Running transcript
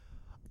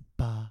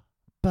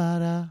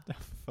ba-da.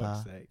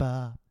 Fuck's sake.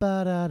 Ba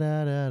ba da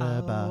da da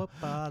da ba.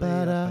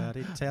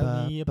 Body,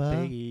 tell me a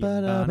piggy,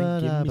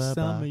 body, give me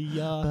some of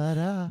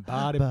your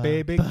body,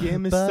 baby,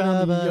 give me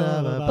some of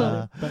your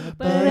body,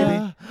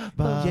 baby.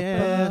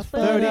 Yeah,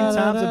 30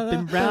 times I've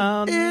been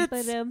round.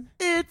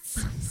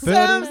 It's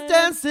Sam's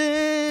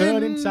Dancing.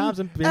 13 times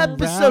I've been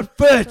round. Episode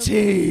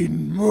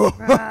 13.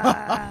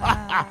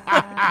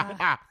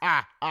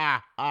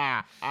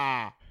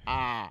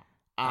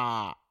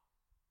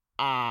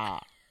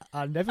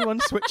 And everyone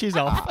switches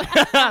off.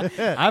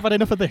 I've had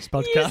enough of this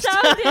podcast.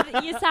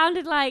 You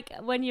sounded like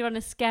when you're on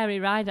a scary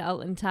ride at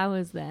Alton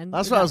Towers then.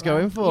 That's what I was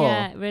going for.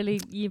 Yeah,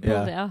 really, you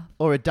pulled it off.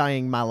 Or a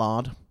dying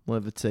mallard. One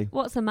of the two.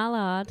 What's a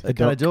mallard? A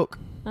kind of duck.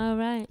 Oh,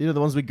 right. You know,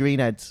 the ones with green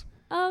heads.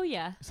 Oh,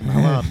 yeah. It's a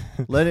mallard.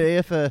 Learn it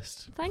here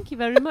first. Thank you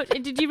very much.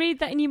 Did you read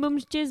that in your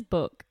mum's jizz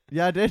book?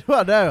 Yeah, I did.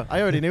 Well, no,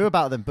 I already knew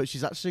about them, but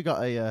she's actually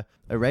got a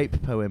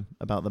rape poem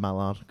about the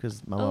mallard,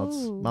 because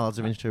mallards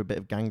are into a bit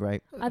of gang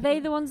rape. Are they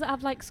the ones that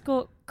have like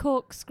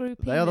corkscrew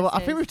penises? They are the one. I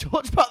think we've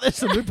talked about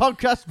this on the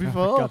podcast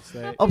before. God's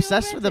sake.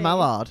 Obsessed with the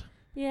mallard.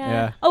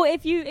 Yeah. Oh,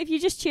 if you're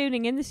just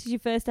tuning in, this is your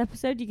first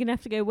episode. You're gonna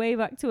have to go way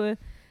back to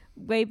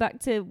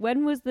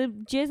when was the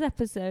jizz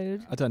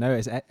episode? I don't know.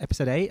 It's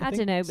episode 8. I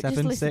don't know, but 7,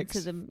 just listen 6,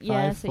 to them. 5,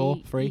 Yeah, 4,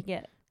 so 3, you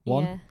get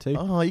 1, 2,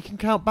 Oh, you can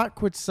count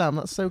backwards, Sam.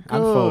 That's so good.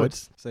 and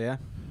forwards. So yeah.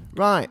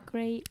 Right.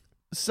 Great.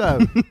 So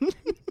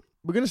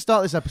we're going to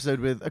start this episode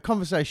with a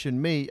conversation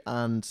me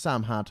and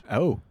Sam had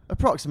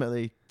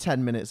approximately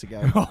 10 minutes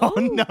ago. Oh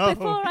no!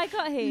 Before I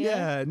got here.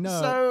 Yeah, no.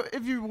 So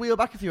if you wheel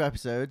back a few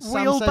episodes,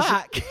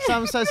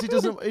 Sam says he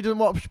doesn't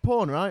watch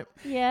porn, right?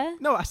 Yeah.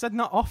 No, I said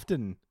not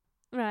often.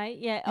 Right.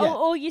 Yeah. Yeah.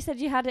 Or you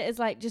said you had it as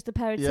like just a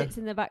pair of tits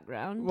in the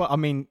background. Well, I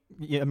mean,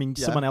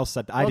 someone else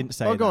said. I didn't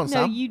say that. Go on, no,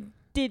 Sam. you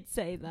did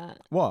say that.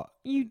 What?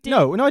 You did.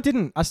 No, I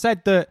didn't. I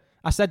said that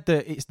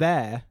it's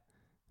there.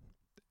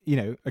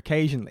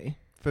 Occasionally.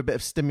 For a bit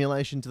of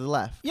stimulation to the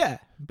left. Yeah.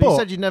 But you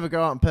said you'd never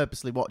go out and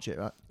purposely watch it,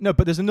 right? No,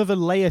 but there's another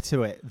layer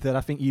to it that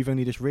I think you've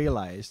only just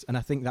realised, and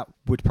I think that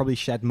would probably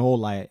shed more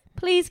light.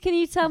 Please, can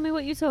you tell me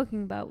what you're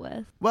talking about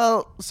with?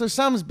 Well, so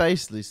Sam's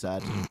basically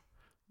said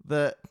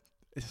that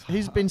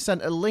he's been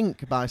sent a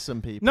link by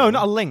some people. No,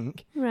 not a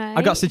link. Right.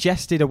 I got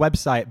suggested a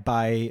website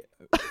by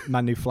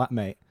my new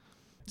flatmate.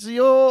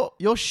 So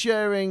you're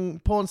sharing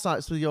porn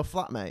sites with your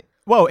flatmate?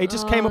 Well, it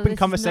just came up in this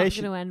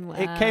conversation. is not gonna end well.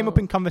 It came up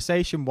in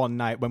conversation one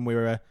night when we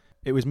were.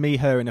 It was me,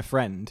 her, and a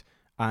friend,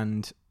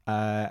 and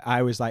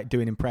I was like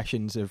doing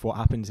impressions of what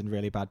happens in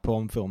really bad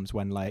porn films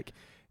when like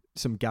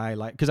some guy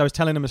because I was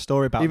telling him a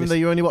story about. Even though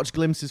you only watch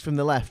glimpses from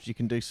the left, you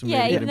can do some.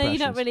 Yeah, really even good though you're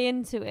not impressions. really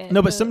into it.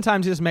 No, but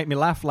sometimes it just make me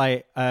laugh.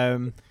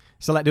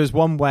 So like there was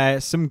one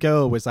where some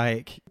girl was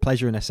like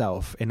pleasuring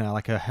herself in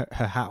her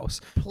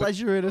house.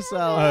 Pleasuring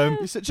herself.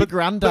 You're such a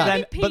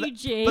granddad.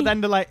 But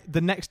then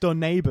the next door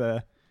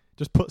neighbour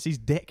just puts his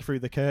dick through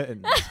the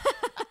curtains.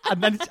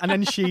 and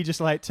then she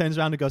just like turns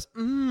around and goes,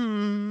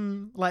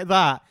 like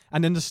that,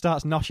 and then just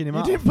starts noshing him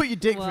You off. didn't put your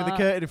dick through the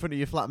curtain in front of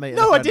your flatmate.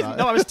 No, I didn't.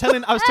 No, I was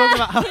talking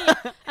about how.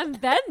 And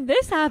then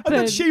this happened.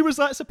 And then she was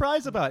like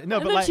surprised about it. No,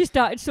 and but then like she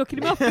started sucking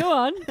him off. Go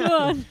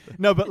on.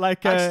 No, but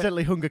like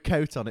accidentally hung a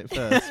coat on it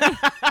first.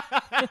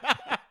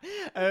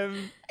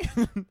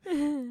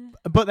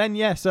 But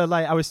then so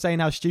like I was saying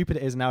how stupid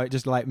it is and how it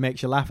just like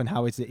makes you laugh and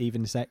how is it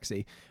even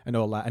sexy and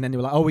all that, and then they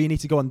were like, oh, well, you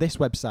need to go on this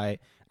website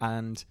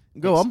and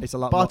it's a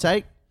lot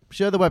partake.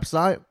 Share the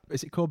website.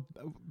 Is it called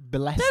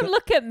Bellessa? Don't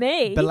look at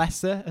me.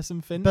 Bellessa or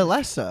something?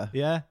 Bellessa?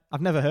 Yeah,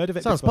 I've never heard of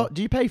it Sounds before.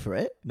 do you pay for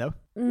it? No.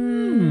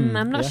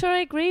 I'm not sure I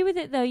agree with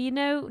it though.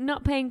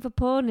 Not paying for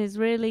porn is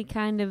really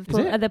kind of. Is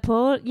it? The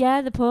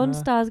porn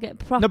stars get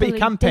properly. No, but you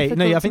can pay.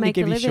 No, I think they make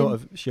give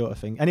you shorter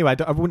thing. Anyway,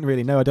 I wouldn't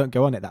really know. I don't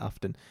go on it that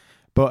often.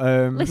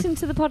 But listen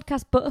to the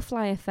podcast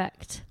Butterfly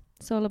Effect.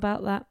 It's all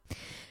about that.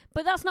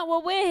 But that's not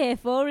what we're here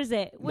for, is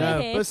it?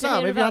 We're here but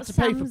Sam, if you had to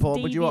pay for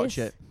porn, would you watch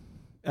it?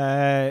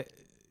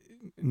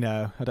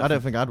 No, I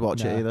don't think I'd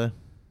watch it either.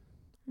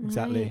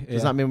 Exactly. Right.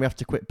 Does that mean we have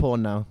to quit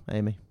porn now,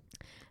 Amy?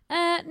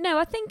 No,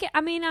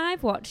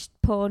 I've watched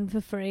porn for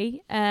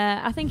free.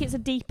 I think it's a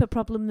deeper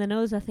problem than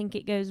us. I think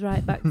it goes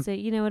right back to,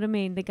 you know what I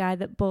mean? The guy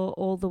that bought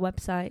all the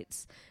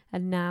websites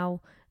and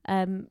now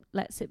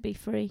lets it be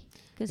free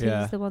because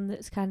he's the one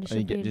that's kind of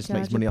should be in just charge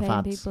makes money of off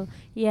paying ads. people.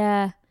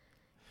 Yeah.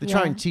 They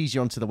try and tease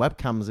you onto the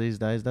webcams these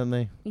days, don't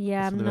they?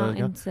 Yeah, That's I'm what not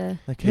they're into...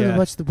 Like,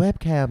 watch the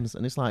webcams.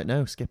 And it's like,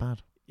 no, skip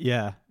ad.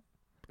 Yeah.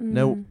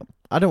 No,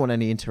 I don't want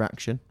any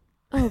interaction.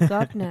 Oh,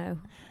 God, no.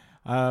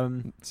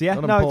 So yeah,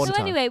 Not no. important.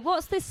 So anyway,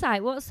 what's this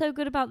site? What's so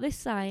good about this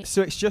site?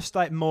 So it's just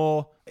like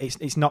more.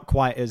 It's not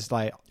quite as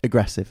like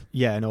aggressive,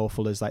 and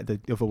awful as like the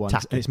other ones.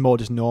 Tacky. It's more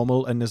just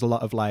normal, and there's a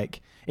lot of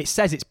like. It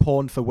says it's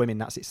porn for women.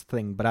 That's its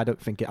thing, but I don't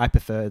think it. I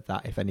prefer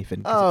that if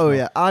anything. Oh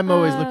yeah, I'm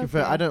always looking for.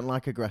 okay. I don't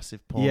like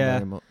aggressive porn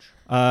very much.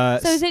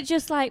 So is it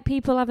just like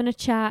people having a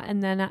chat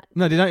and then...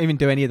 No, they don't even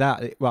do any of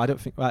that. Well, I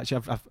don't think... Well,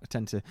 actually, I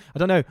tend to... I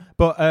don't know.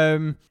 But,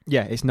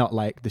 it's not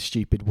like the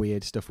stupid,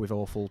 weird stuff with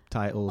awful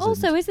titles.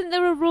 Also, isn't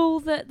there a rule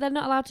that they're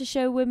not allowed to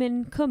show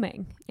women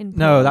coming in porn?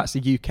 No, that's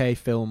the UK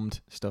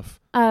filmed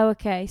stuff. Oh,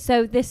 okay.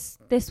 So this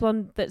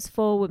one that's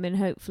for women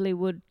hopefully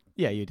would.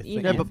 Yeah, you'd think. You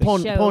Yeah, know, but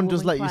show a porn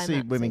does woman let you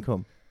see women climaxing.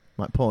 come.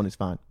 Like porn is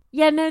fine.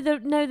 Yeah,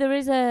 there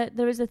is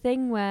a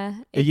thing where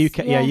A it's,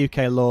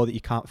 UK law that you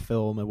can't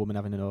film a woman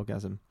having an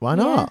orgasm Why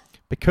not?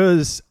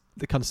 because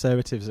the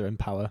Conservatives are in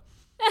power.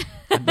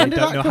 And they When did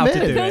don't that know come how to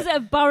in? do because it.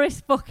 of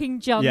Boris fucking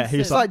Johnson. Yeah, he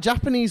was It's like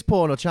Japanese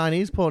porn or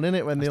Chinese porn, isn't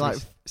it? When they like,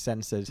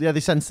 censored. they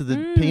censor the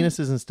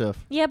penises and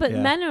stuff. Yeah, but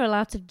Yeah. men are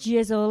allowed to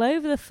jizz all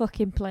over the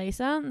fucking place,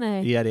 aren't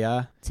they? Yeah, they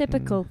are.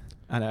 Typical.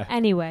 I know.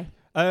 Anyway,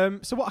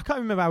 So what? I can't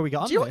remember how we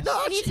got on Do you, this. no, can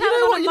actually, you you tell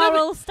know on what? a You know,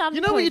 moral standpoint?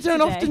 you know what you don't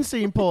today? often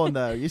see in porn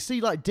though? You see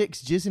like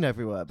dicks jizzing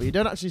everywhere, but you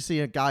don't actually see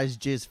a guy's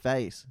jizz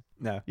face.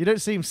 No. You don't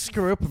see him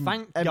screw up and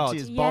Thank empty God.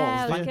 his Yeah, balls. I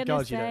was do you? Thank gonna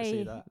God you don't say,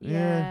 see that.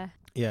 Yeah.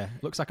 Yeah,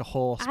 looks like a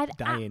horse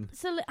dying.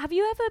 So, have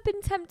you ever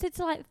been tempted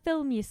to like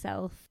film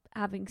yourself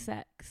having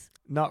sex?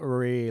 Not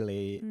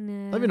really.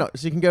 No. Maybe not.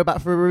 So you can go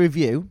back for a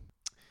review.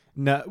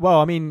 No. Well,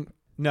 I mean,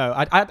 no.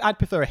 I'd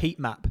prefer a heat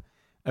map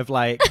of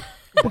like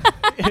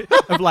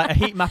of like a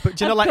heat map. Do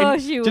you know Of like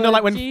course you do you know would,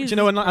 like when Jesus do you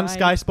know when on Christ.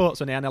 Sky Sports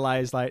when they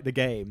analyse like the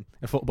game,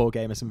 a football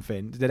game or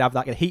something, they'd have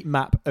like a heat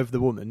map of the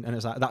woman, and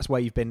it's like that's where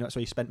you've been, that's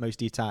where you spent most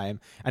of your time,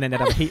 and then they'd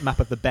have a heat map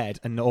of the bed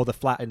and all the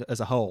flat as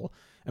a whole,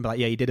 and be like,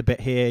 yeah, you did a bit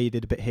here, you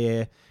did a bit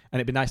here, and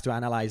it'd be nice to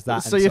analyse that.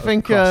 So and you sort of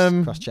think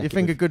cross-check you it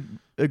think with-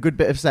 a good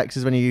bit of sex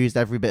is when you used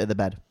every bit of the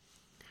bed.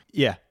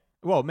 yeah.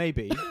 Well,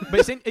 maybe,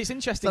 but it's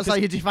interesting. That's how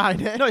you define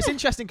it. No, it's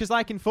interesting because,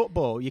 like in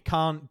football, you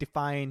can't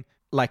define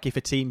like if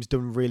a team's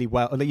done really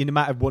well. Like, you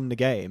might have won the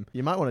game.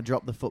 You might want to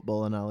drop the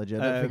football analogy. I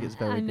don't think it's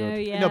very I know,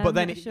 good. yeah. no, but I'm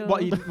then not sure.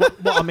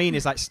 what I mean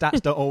is like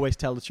stats don't always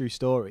tell the true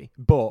story.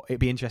 But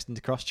it'd be interesting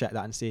to cross-check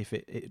that and see if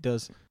it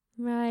does.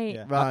 Right.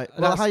 Yeah. Right.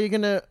 Well, That's- how are you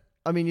going to...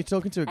 I mean, you're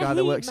talking to a guy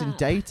that heat works in map.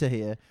 data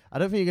here. I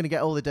don't think you're going to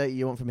get all the data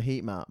you want from a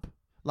heat map.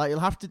 Like, you'll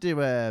have to do...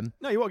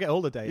 No, you won't get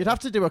all the data. You'd have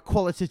to do a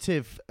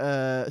qualitative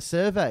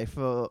survey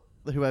for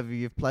whoever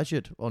you've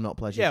pleasured or not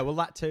pleasured. Yeah, well,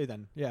 that too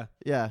then. Yeah.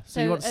 Yeah. So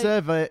So, you want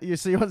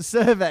you want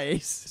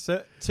surveys.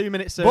 So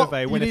 2-minute What-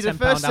 survey. you Win need a a £10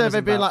 first survey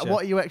Amazon being like, voucher.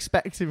 what are you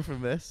expecting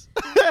from this?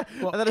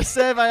 What- And then a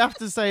survey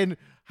after saying,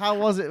 how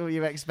was it what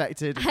you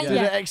expected? Did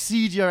Yeah. it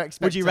exceed your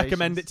expectations? Would you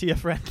recommend it to your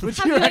friend? Would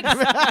Have you you,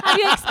 recommend have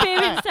you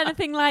experienced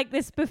anything like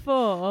this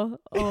before?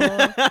 Or...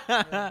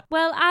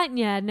 Well,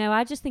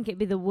 I just think it'd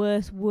be the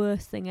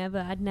worst thing ever.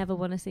 I'd never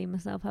want to see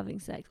myself having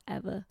sex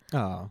ever.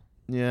 Oh.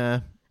 Yeah.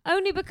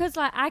 Only because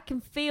like I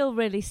can feel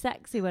really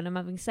sexy when I'm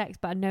having sex,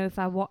 but I know if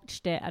I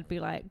watched it, I'd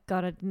be like,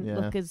 God, I didn't Yeah.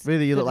 look as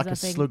Really, you good look like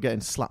as a I think. slug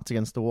getting slapped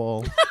against the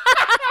wall.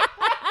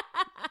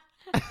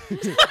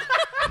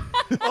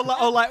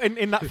 or like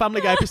in that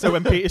Family Guy episode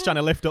when Peter's trying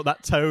to lift up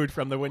that toad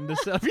from the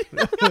windowsill.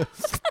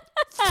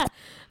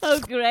 Oh,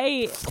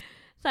 great!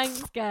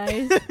 Thanks,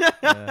 guys.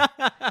 Yeah.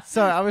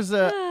 Sorry, I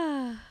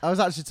was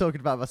actually talking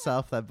about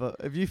myself there, but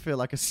if you feel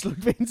like a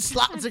slug being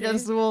slapped I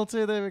against do. the wall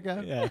too, there we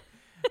go. Yeah.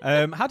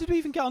 How did we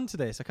even get onto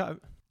this? I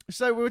can't.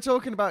 So we were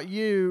talking about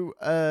you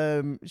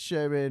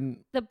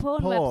sharing, The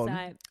porn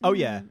website. Oh,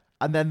 yeah.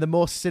 and then the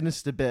more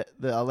sinister bit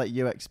that I'll let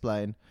you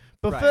explain.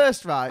 But Right.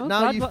 first, right, Oh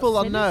now God, you what's full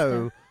on know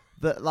sinister?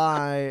 that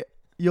like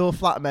your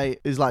flatmate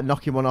is like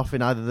knocking one off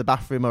in either the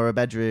bathroom or a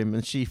bedroom,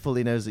 and she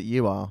fully knows that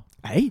you are.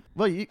 Hey.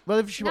 Well,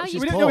 if she No, watches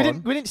you We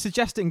porn, didn't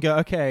suggest it and go,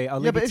 okay, I'll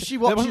Yeah, leave but it if she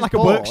It watches wasn't like a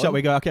porn- workshop.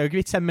 We go, okay, I'll give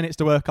you 10 minutes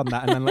to work on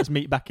that, and then let's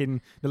meet back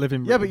in the living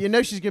room. yeah, but you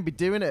know she's going to be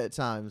doing it at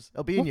times.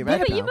 It'll be in Well, your Yeah, head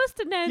but now. you must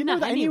have known you know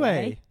that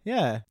anyway.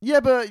 Yeah. Yeah,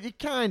 but you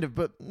kind of,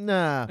 but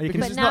nah, You can- because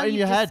But it's now not in you've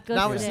your head.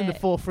 Now discussed it's in the it.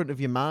 forefront of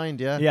your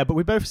mind. Yeah, Yeah, but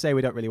we both say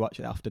we don't really watch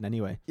it often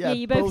anyway. Yeah,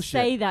 you both bullshit.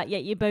 say that,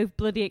 yet you're both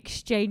bloody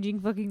exchanging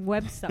fucking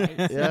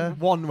websites. Yeah.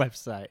 One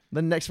website.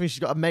 Then next thing she's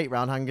got a mate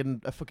round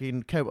hanging a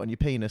fucking coat on your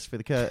penis for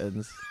the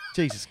curtains.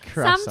 Jesus Sam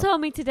Christ!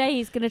 told me today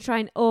he's going to try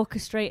and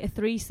orchestrate a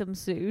threesome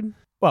soon.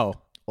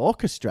 Well,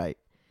 Orchestrate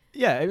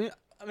yeah,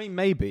 I mean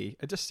maybe.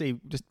 Just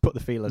put the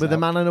feelers with out. a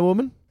man and a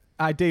woman.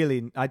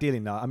 Ideally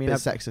not. I mean, Bit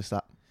sexist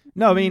that.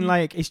 no, I mean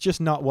like it's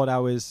just not what I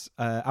was.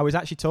 I was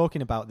actually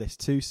talking about this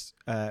to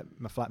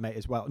my flatmate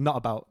as well. Not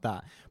about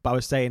that, but I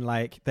was saying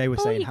like they were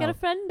Oh, saying you how got a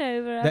friend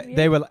over, have you?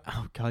 they were. Like,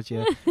 oh God,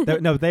 yeah.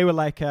 they were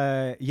like,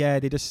 yeah,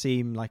 they just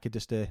seem like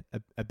just a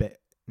bit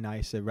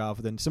nicer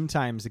rather than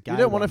sometimes the guy. You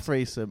don't want a wants-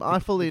 threesome. I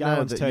fully the guy know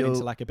wants that turn into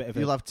you'll like a bit of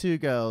you'll a. have two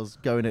girls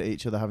going at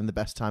each other having the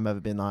best time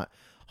ever. Being like,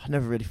 I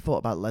never really thought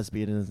about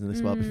lesbianism in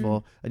this world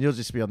before, and you'll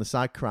just be on the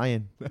side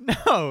crying.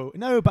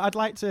 No, but I'd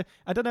like to.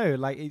 I don't know.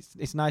 Like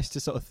it's nice to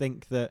sort of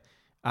think that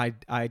I'd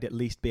at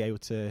least be able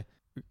to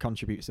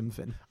contribute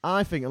something.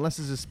 I think unless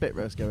there's a spit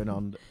roast going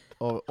on,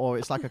 or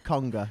it's like a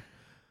conga.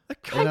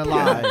 In a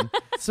line,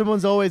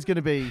 someone's always going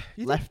to be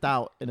left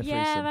out in a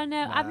Yeah, threesome. I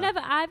know. Nah.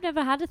 I've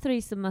never had a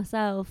threesome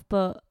myself,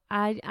 but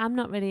I'm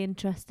not really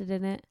interested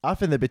in it. I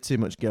think there'd be too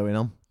much going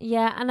on.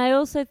 Yeah, and I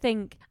also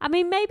think, I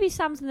mean, maybe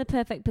Sam's in the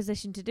perfect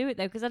position to do it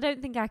though, because I don't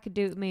think I could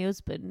do it with my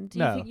husband. Do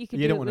you No, think you could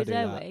you do don't it wanna with do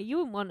that. Zoe? You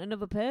wouldn't want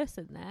another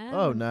person there.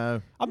 Oh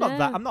no! I'm not No.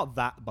 that. I'm not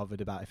that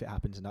bothered about if it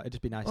happens or not. It'd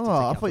just be nice. to Oh, take it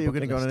I off thought the you were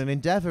going to bucket go on list. an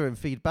endeavour and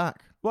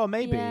feedback. Well,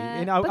 maybe. Yeah,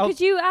 You know, because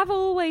you have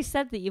always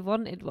said that you've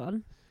wanted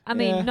one. I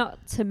mean,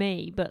 not to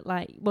me, but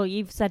like, well,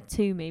 you've said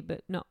to me,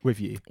 but not with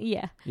you.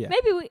 Yeah. Yeah.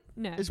 Maybe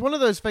no. It's one of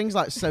those things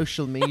like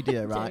social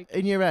media, right?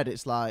 In your head,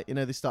 it's like, you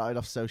know, they started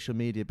off social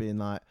media being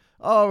like,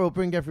 oh, we'll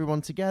bring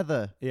everyone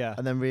together. Yeah.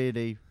 And then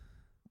really,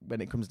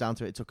 when it comes down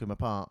to it took them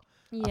apart.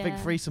 Yeah. I think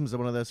threesomes are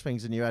one of those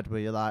things in your head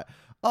where you're like,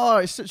 oh,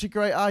 it's such a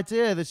great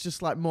idea. There's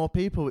just like more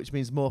people, which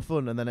means more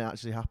fun. And then it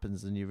actually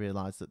happens and you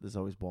realise that there's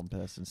always one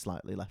person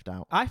slightly left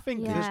out. I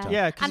think,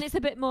 yeah. And it's a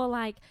bit more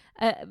like,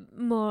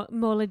 more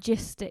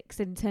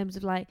logistics in terms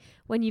of like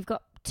when you've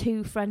got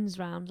two friends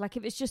round. Like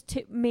if it's just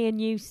me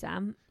and you,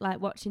 Sam, like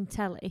watching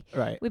telly,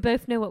 right? We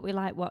both know what we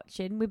like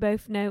watching. We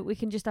both know we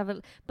can just have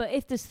a. But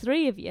if there's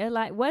three of you,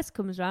 like Wes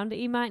comes round,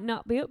 he might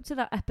not be up to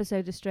that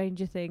episode of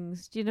Stranger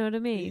Things. Do you know what I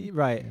mean?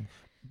 Right.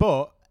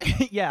 But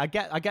yeah, I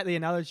get the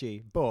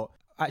analogy. But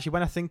actually,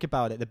 when I think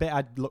about it, the bit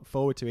I'd look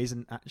forward to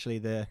isn't actually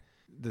the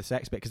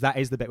sex bit, because that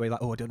is the bit where you're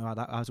like, oh, I don't know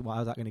how's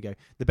that going to go.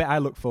 The bit I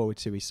look forward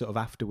to is sort of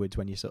afterwards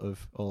when you're sort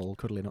of all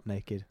cuddling up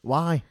naked.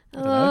 Why?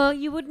 Oh,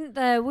 you wouldn't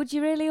though. Would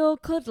you really all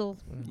cuddle?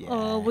 Yeah.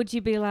 Or would you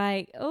be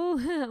like,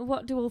 oh,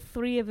 what do all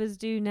three of us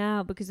do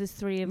now? Because there's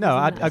three of us. No,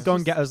 I'd go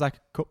and get us like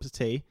cups of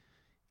tea,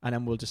 and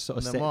then we'll just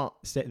sort of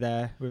sit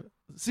there.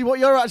 See, what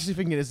you're actually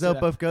thinking is they'll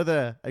both go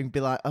there and be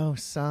like, oh,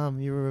 Sam,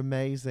 you were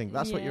amazing.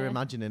 That's what you're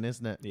imagining,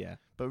 isn't it? Yeah.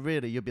 But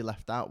really, you'll be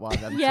left out while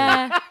them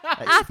Yeah.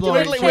 explore.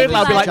 Weirdly,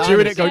 I'll be like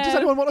doing it, going, does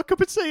anyone want a cup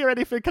of tea or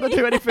anything? Can I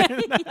do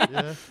anything?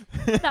 Yeah.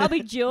 That'll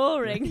be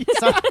during.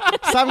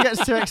 Sam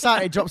gets too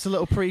excited, drops a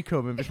little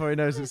pre-cum, and before he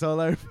knows it's all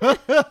over.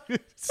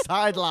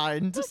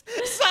 Sidelined.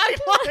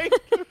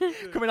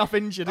 Coming off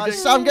injured. Like,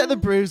 Sam, get the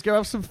bruise, go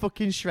have some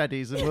fucking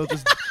shreddies, and we'll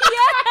just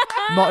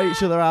mot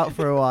each other out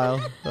for a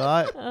while. All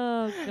right?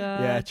 Oh,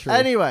 God. Yeah, true.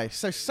 Anyway,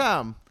 so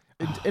Sam,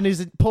 in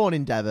his porn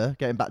endeavour,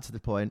 getting back to the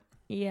point.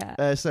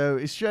 Yeah. So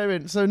he's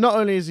sharing. So not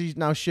only is he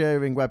now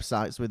sharing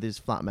websites with his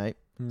flatmate,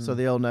 so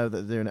they all know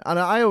that they're doing it. And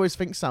I always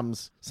think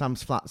Sam's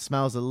flat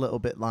smells a little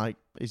bit like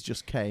he's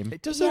just came.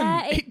 It doesn't.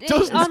 Yeah, it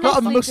doesn't. It's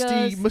got a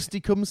does. musty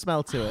cum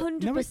smell to it.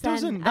 100%. No, it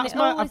doesn't. That's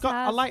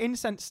I like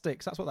incense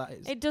sticks. That's what that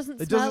is. It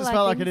doesn't It smell doesn't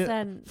smell like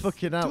incense.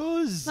 fucking It hell.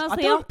 does. It smells I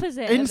the don't-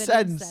 opposite Incense. of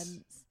an incense.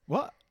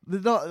 What?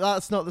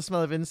 That's not the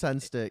smell of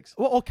incense sticks.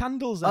 What or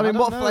candles? Then? I mean,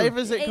 don't what know. flavour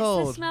is it It's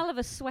called? the smell of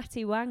a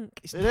sweaty wank.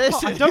 It is.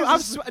 I don't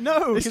have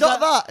no. It's not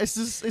that. It's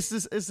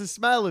the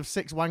smell of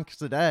 6 wanks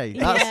a day.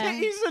 That's Yeah.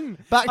 It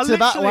isn't. back to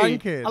that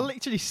wanking. I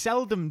literally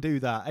seldom do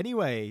that.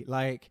 Anyway,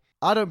 like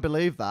I don't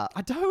believe that.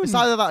 I don't. It's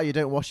either that or you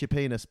don't wash your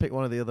penis. Pick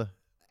one or the other.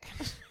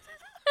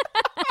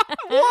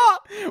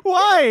 What?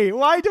 Why?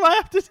 Why do I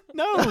have to?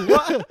 No.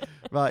 What?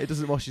 Right, he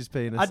doesn't wash his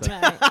penis. I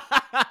then.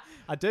 Right.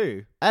 I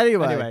do.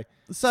 Anyway,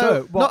 so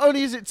so what- not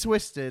only is it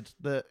twisted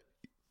that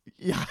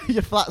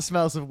your flat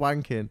smells of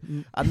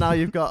wanking, and now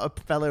you've got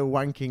a fellow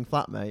wanking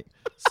flatmate,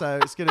 so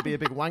it's going to be a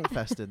big wank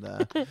fest in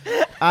there.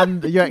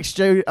 And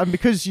and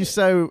because you're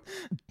so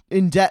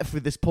in depth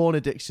with this porn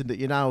addiction that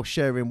you're now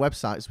sharing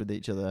websites with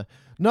each other.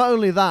 Not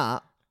only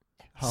that,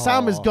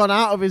 Sam has gone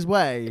out of his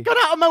way. Got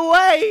out of my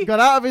way. Gone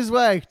out of his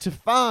way to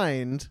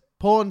find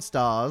porn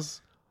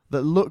stars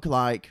that look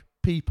like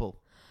people.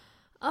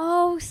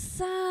 Oh,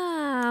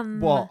 Sam.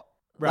 What?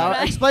 Right.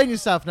 Right. Explain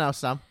yourself now,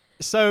 Sam.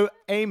 So,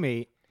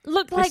 Amy.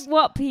 Look like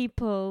what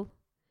people?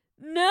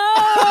 No.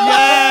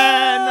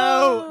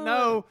 Yeah.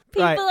 No.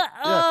 People Right. are,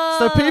 Yeah.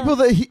 So people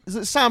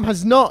that Sam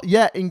has not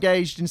yet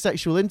engaged in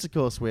sexual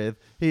intercourse with,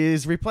 he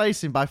is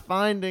replacing by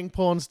finding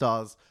porn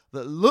stars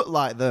that look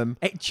like them.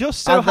 It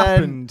just so and then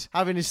happened.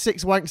 having his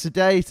 6 wanks a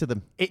day to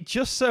them. It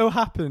just so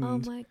happened. Oh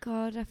my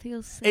God, I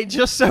feel sick. It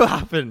just so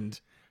happened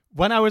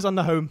when I was on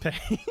the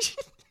homepage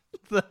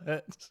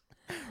that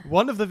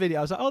one of the videos,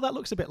 I was like, oh, that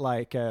looks a bit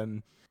like,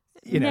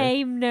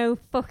 Name no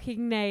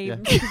fucking name, Yeah.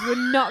 because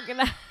we're not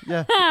gonna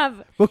Yeah.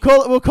 have. We'll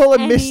call her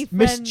Any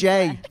Miss friends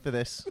J left. for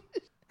this.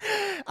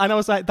 and I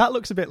was like, that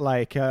looks a bit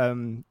like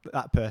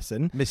that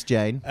person. Miss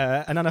Jane.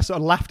 And then I sort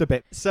of laughed a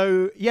bit.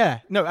 So, yeah,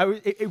 no,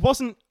 it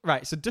wasn't,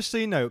 right, so just so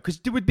you know, because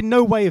there would be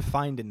no way of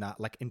finding that,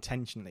 like,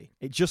 intentionally.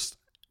 It just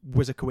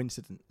was a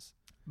coincidence.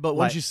 But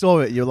once Like- you saw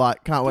it, you're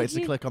like, can't wait Did to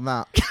you- click on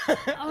that.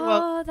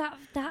 Oh,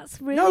 that's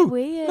really No,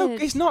 weird. No,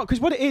 it's not, because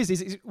what it is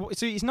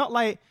so it's not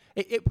like,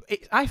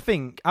 I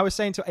think, I was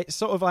saying to it's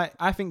sort of like,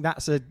 I think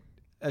that's a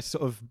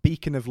sort of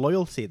beacon of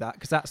loyalty, that,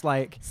 because that's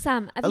like,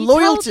 Sam, have A you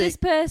told loyalty- this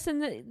person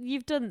that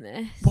you've done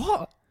this?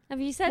 what? Have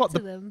you said What,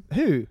 to them?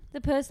 Who?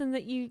 The person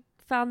that you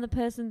found the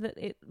person that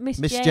Miss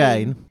Miss Jane.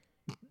 Jane.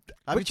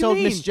 Have What you do told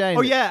mean? Miss Jane?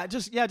 Oh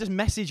that- yeah, just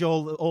message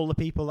all the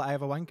people that I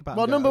ever wank about.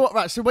 Well, and number go, one,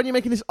 right. So when you're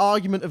making this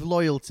argument of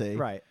loyalty,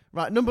 right?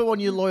 Number one,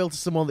 you're loyal to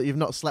someone that you've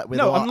not slept with,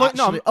 No, or I'm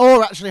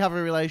actually have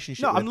a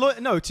relationship.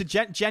 No, with. to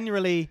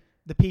generally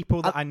the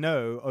people that I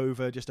know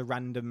over just a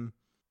random.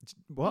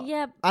 What?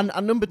 Yeah. And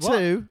number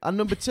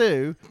What?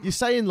 two, you're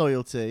saying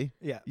loyalty.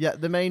 Yeah. Yeah,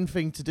 the main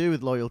thing to do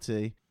with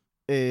loyalty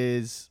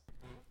is,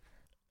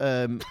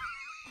 Amy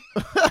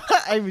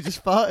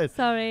just farted.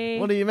 Sorry.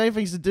 One of your main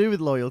things to do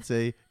with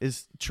loyalty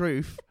is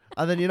truth,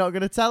 and then you're not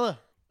going to tell her.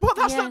 What?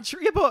 That's Yeah. not true.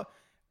 Yeah, but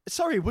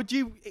sorry, would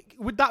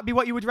that be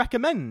what you would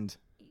recommend?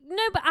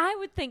 No, but I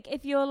would think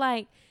if you're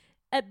like,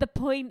 at the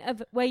point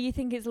of where you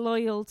think it's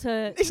loyal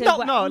to... It's to not,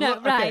 wa- no, no,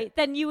 look, right. okay.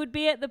 Then you would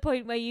be at the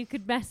point where you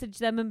could message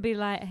them and be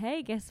like,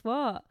 hey, guess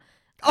what?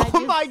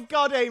 Oh my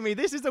God, Amy!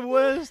 This is the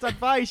worst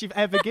advice you've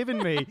ever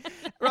given me.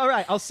 All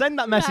right, I'll send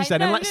that message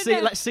then, and let's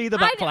see the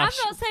backlash.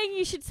 I'm not saying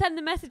you should send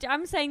the message.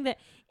 I'm saying that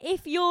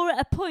if you're at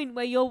a point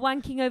where you're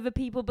wanking over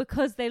people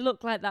because they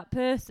look like that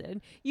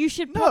person, you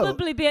should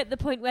probably be at the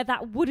point where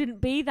that wouldn't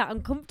be that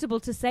uncomfortable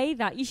to say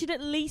that. You should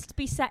at least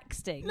be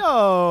sexting.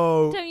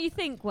 No. Don't you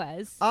think,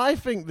 Wes? I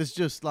think there's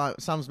just like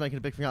Sam's making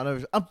a big thing out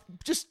of it.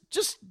 Just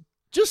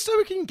so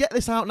we can get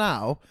this out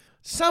now.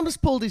 Sam has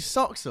pulled his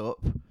socks up,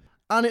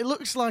 and it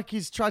looks like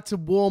he's tried to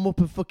warm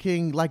up a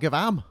fucking leg of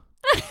ham.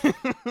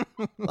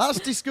 That's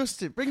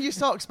disgusting. Bring your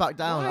socks back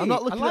down. Right. I'm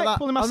not looking I like at that.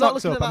 pulling my I'm not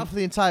socks looking at up. that for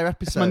the entire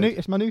episode.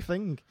 It's my new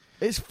thing.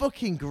 It's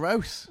fucking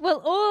gross.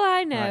 Well, all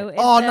I know Right. is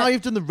Oh, that now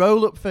you've done the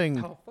roll-up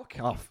thing. Oh, fuck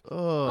off. Oh.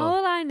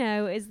 all I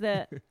know is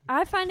that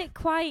I find it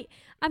quite...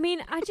 I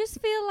mean, I just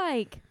feel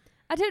like...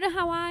 I don't know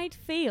how I'd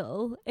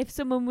feel if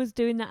someone was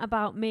doing that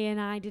about me and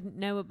I didn't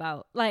know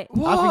about. Like,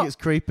 I think it's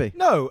creepy.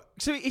 No,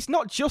 so it's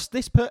not just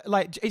this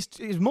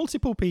it's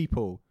multiple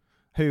people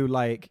who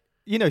like,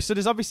 you know, so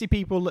there's obviously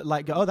people that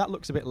like go, oh, that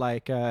looks a bit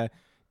like Daenerys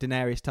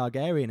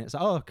Targaryen. It's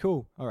like, oh,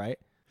 cool, all right.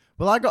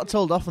 Well, I got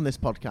told off on this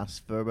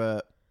podcast for,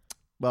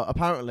 well,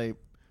 apparently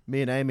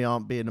me and Amy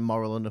aren't being a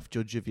moral enough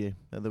judge of you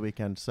at the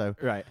weekend, so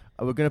Right.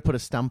 we're going to put a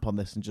stamp on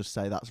this and just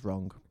say that's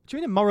wrong. Do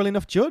you mean a moral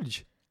enough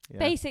judge? Yeah.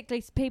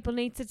 basically, people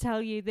need to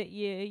tell you that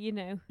you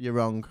know, You're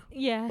wrong.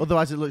 yeah.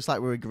 Otherwise, it looks like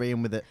we're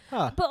agreeing with it.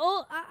 Huh. But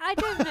I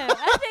don't know.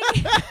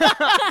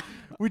 I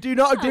think We do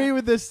not agree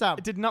with this, Sam.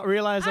 I did not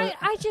realise I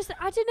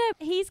don't know.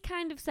 He's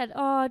kind of said,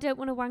 "Oh, I don't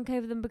want to wank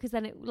over them because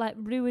then it like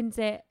ruins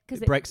it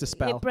because It breaks the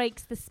spell. It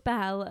breaks the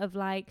spell of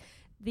like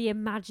the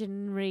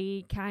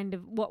imaginary kind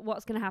of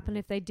what's going to happen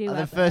if they do. And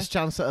the ever. first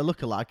chance at a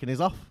lookalike and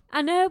he's off.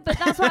 I know, but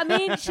that's what I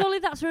mean. Surely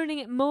that's ruining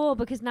it more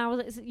because now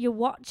you're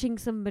watching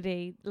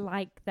somebody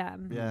like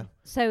them. Yeah.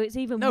 So it's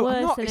even No, I'm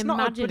worse not. than It's not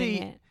a imagining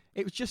bloody- it.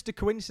 it was just a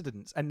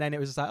coincidence, and then it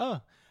was just like,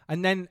 oh,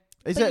 and then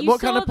Is But it? you What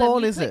kind saw of them,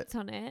 porn you is it? clicked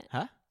on it.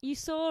 Huh? You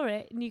saw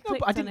it and you no, clicked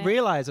but I on didn't it.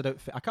 realise.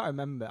 I can't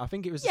remember. I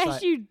think it was just Yes,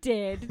 like, you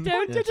did.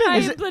 Don't Yeah. try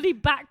Is and it- bloody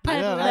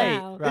backpedal Yeah,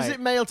 now. right. Is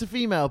it male to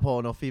female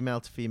porn or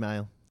female to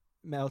female?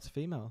 male to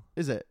female.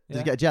 Is it? Does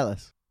Yeah. it get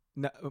jealous?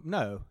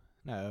 No.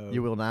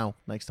 You will now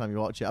next time you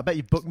watch it. I bet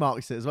you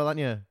bookmarked it as well, haven't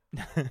you?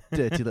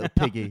 Dirty little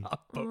piggy.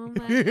 Oh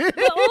my.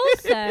 But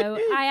also,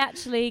 I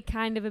actually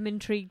kind of am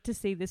intrigued to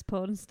see this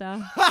porn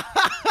star.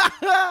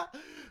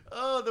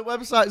 Oh, the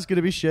website's going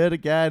to be shared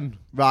again.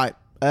 Right.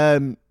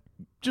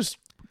 Just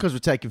because we're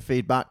taking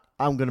feedback,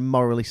 I'm going to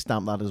morally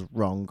stamp that as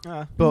wrong.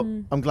 But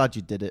I'm glad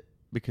you did it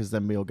because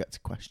then we all get to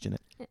question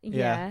it.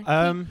 Yeah.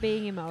 Yeah. Keep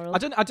being immoral.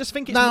 I just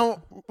think it's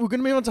Now, we're going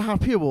to move on to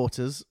happier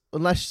waters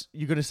unless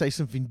you're going to say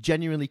something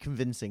genuinely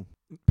convincing.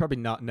 probably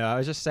not. No, I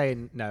was just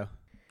saying no.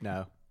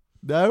 No?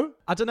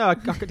 I don't know. I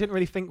didn't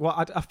really think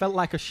what. I felt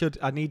like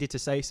I needed to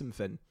say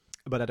something,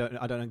 but I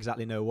don't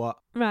exactly know what.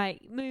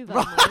 Right, move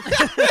on.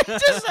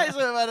 Just say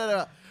something. I don't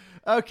know.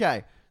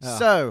 Okay. Oh.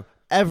 So,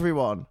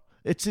 everyone,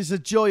 it is a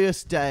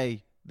joyous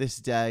day this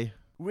day.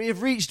 We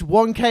have reached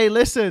 1K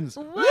listens.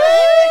 Woo!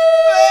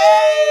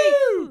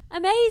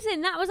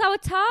 Amazing. That was our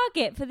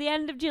target for the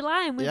end of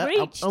July and we've Yeah,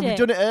 reached and it. we've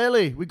done it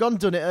early. We've done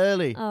it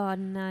early. Oh,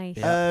 nice.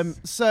 Yeah.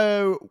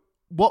 So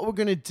what we're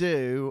going to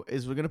do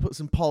is we're going to put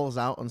some polls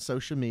out on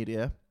social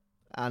media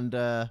and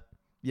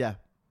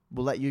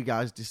we'll let you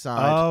guys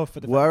decide Oh, for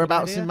the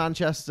whereabouts idea? in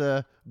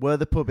Manchester, where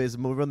the pub is,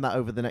 and we'll run that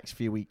over the next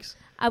few weeks.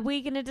 Are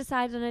we going to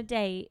decide on a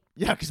date?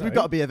 Yeah, because we've Sorry?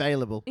 got to be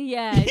available.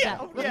 Yeah,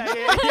 exactly.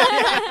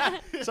 Yeah.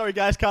 Sorry,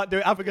 guys, can't do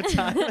it. Have a good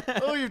time.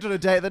 Oh, you've done a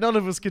date that none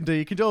of us can do.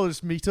 You could all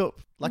just meet up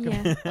like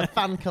Yeah. a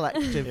fan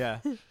collective. yeah.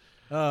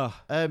 Oh,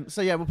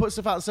 So we'll put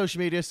stuff out on social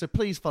media. So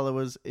please follow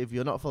us. If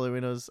you're not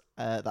following us,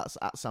 that's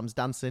at Sam's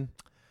Dancing.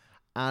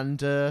 And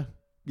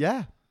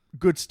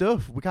good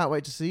stuff. We can't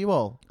wait to see you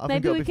all. I think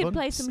Maybe it'll we be could fun.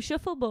 play some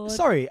shuffleboard.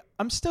 sorry.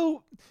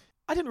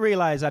 I didn't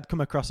realise I'd come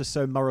across as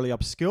so morally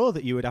obscure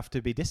that you would have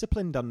to be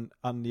disciplined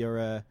on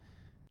your.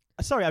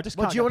 Sorry, I just.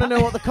 Well, can't do you get want to back-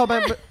 know what the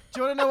comment? Do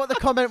you want to know what the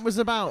comment was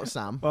about,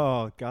 Sam?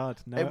 Oh God,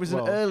 no. It was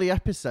well, an early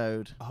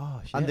episode, Oh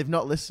shit. and they've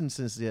not listened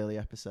since the early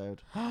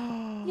episode.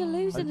 You're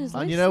losing us.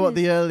 And you know what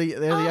the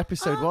listeners. early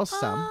episode was,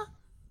 Sam?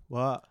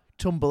 What?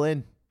 Tumble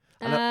in.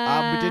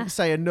 And we didn't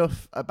say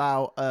enough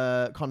about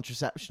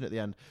contraception at the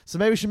end, so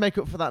maybe we should make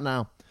up for that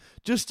now.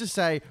 Just to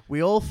say,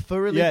 we all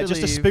thoroughly Yeah, believe...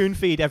 just to spoon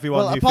feed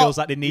everyone Well, who apart- feels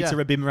like they need yeah.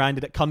 to be reminded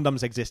that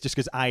condoms exist just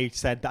because I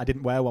said that I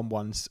didn't wear one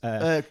once.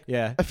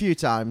 Yeah. a few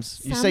times.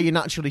 You Sam? say you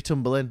naturally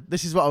tumble in.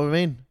 This is what I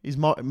mean. He's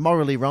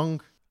morally wrong.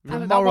 You're a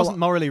That moral- wasn't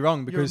morally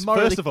wrong because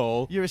morally- first of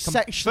all, you're a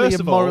sexually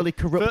and morally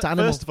corrupt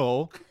animal. First of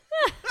all,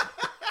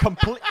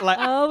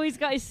 Oh, he's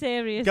got his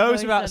serious goes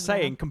voice without on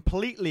saying, now.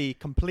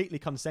 completely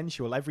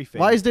consensual, everything.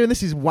 Why he's doing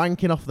this is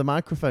wanking off the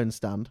microphone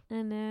stand.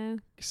 I know.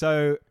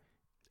 So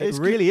It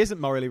really isn't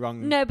morally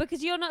wrong. No,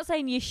 because you're not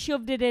saying you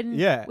shoved it in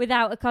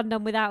without a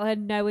condom, without her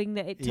knowing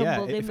that it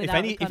tumbled in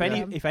without a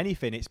condom. If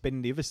anything, it's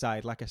been the other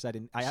side. Like I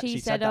said, I actually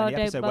said that in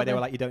the episode where they were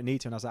bother. like, "You don't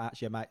need to," and I was like,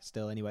 "Actually, I might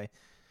still anyway."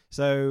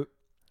 So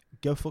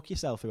go fuck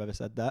yourself, whoever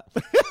said that.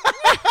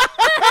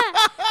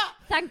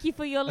 Thank you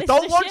for your listenership. I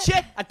don't want you.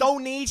 I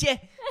don't need you.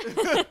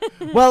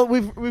 Well,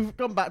 we've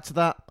gone back to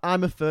that.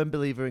 I'm a firm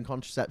believer in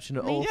contraception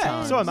at all Me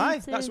times. So am I.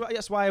 Me too.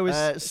 That's why I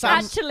was. Sam,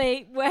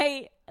 Actually,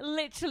 wait.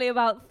 Literally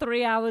about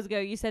 3 hours ago,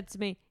 you said to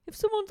me, "If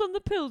someone's on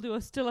the pill, do I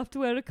still have to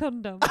wear a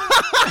condom?"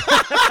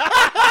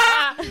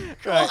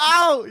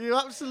 Ow! You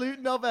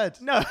absolute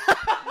knobhead. No,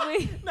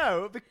 We-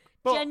 no.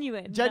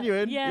 Genuine.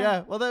 Genuine.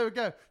 Yeah. Well, there we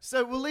go.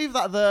 So we'll leave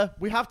that there.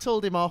 We have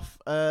told him off.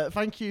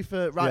 Thank you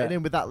for writing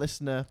in with that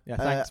listener. Yeah,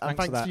 thanks and for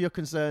thanks that. for your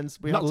concerns.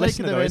 We Not have taken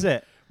listener them though, in. is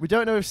it? We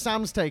don't know if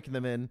Sam's taken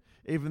them in,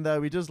 even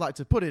though he does like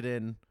to put it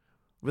in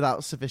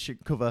without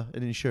sufficient cover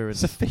and insurance.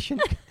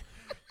 Sufficient.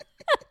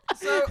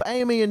 So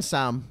Amy and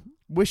Sam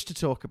wish to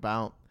talk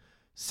about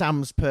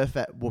Sam's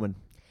perfect woman.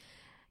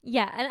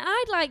 Yeah, and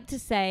I'd like to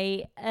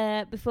say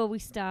before we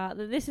start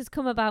that this has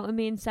come about when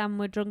me and Sam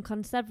were drunk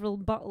on several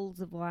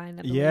bottles of wine.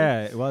 I believe.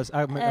 Yeah, it was.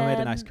 I made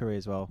a nice curry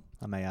as well,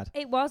 I may add.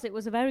 It was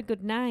a very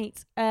good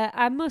night.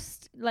 I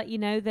must let you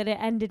know that it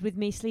ended with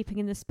me sleeping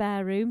in the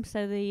spare room,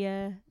 so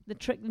the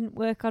trick didn't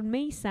work on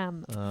me,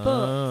 Sam.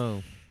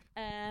 Oh.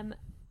 But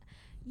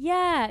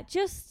yeah,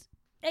 just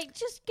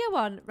go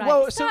on. Right.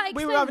 Well, start so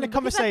we were having a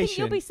explaining, because I think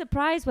conversation. you'll be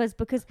surprised, Wes,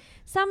 because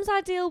Sam's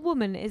ideal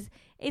woman is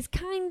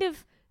kind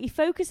of, he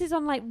focuses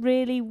on like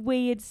really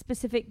weird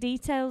specific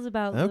details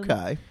about them.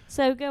 Okay.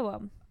 So go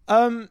on.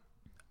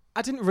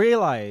 I didn't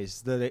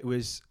realise that it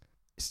was,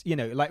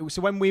 like,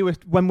 so when we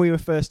were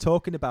first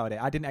talking about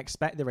it, I didn't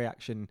expect the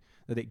reaction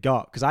that it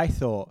got, because I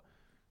thought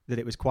that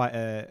it was quite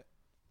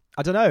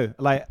I don't know,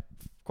 like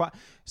quite.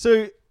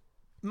 So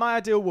my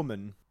ideal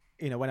woman,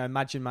 when I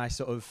imagine my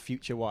sort of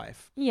future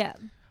wife, Yeah.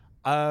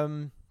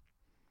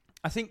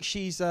 I think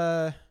she's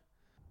I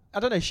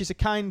don't know, she's a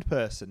kind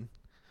person.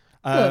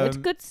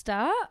 Good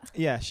start.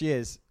 Yeah, she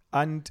is.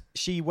 And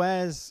she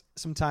wears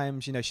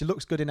sometimes, she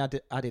looks good in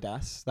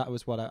Adidas. That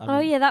was what I mean. Oh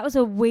yeah, that was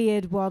a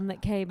weird one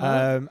that came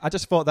up. I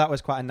just thought that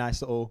was quite a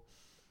nice little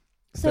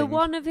So thing.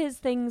 one of his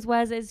things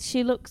is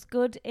she looks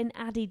good in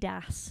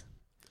Adidas.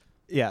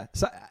 Yeah.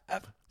 So,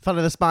 Fan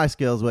of the Spice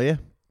Girls, were you?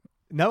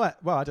 no, I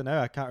don't know.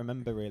 I can't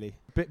remember really.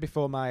 A bit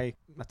before my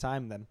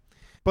time then.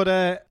 But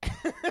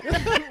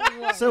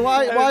So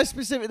why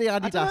specifically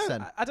Adidas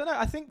then? I don't know.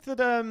 I think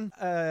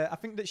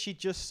that she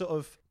just sort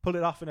of pulled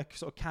it off in a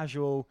sort of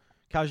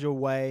casual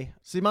way.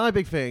 See, my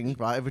big thing,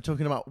 right, if we're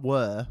talking about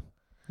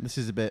this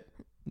is a bit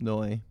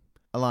naughty.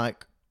 I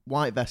like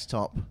white vest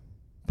top,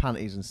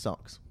 panties and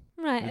socks.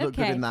 Right. You look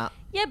good Okay. in that.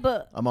 Yeah,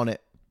 but I'm on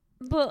it.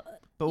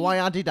 but But why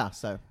Adidas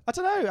though? I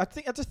don't know. I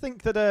just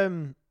think that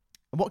And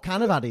what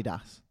kind of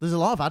Adidas? There's a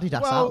lot of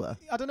Adidas out there.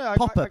 I don't know.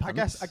 Popper I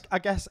guess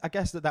pants. I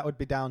guess that would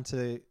be down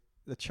to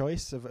the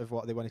choice of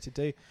what they wanted to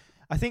do.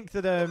 I think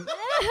that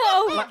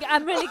oh,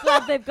 I'm really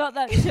glad they've got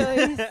that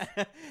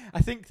choice.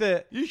 I think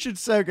that You should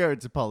so go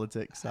into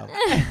politics, Sam.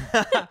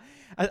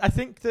 I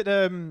think that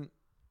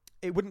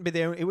it wouldn't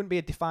be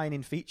a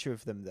defining feature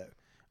of them though.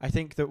 I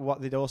think that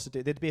what they'd also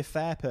do, they'd be a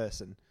fair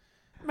person.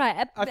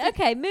 Right. I think-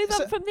 Okay. Move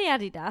so- on from the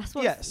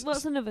Adidas.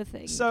 What's another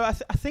thing? So I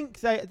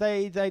think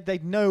they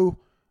know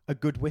a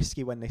good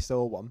whiskey when they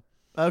saw one.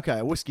 Okay,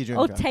 a whiskey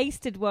or drinker.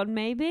 tasted one,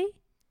 maybe.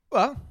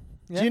 Well,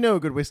 Do you know a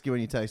good whiskey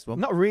when you taste one?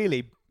 not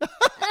really.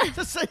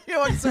 Just so you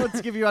want someone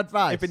to give you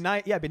advice. It'd be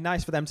nice. Yeah, it'd be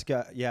nice for them to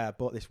go. Yeah, I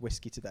bought this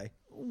whiskey today.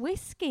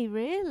 Whiskey,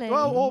 really?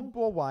 Well,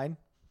 or wine.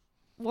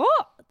 What?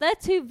 They're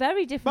two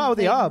very different. Well,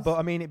 they things. are, but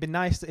I mean, it'd be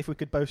nice if we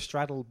could both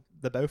straddle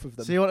the both of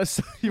them. So you want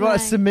a Right.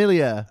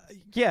 sommelier?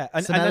 Yeah,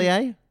 and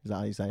Sommelier? Is that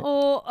how you say it?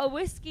 Or a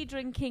whiskey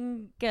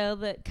drinking girl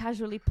that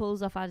casually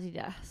pulls off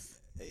Adidas.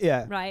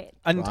 yeah, Right.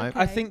 and Right.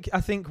 I think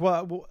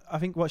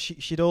what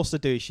she'd also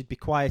do, she'd be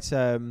quite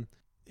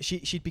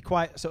she'd be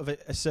quite sort of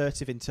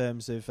assertive in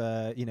terms of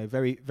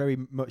very very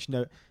much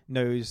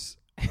knows.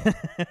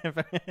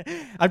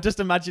 I'm just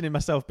imagining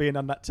myself being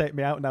on that Take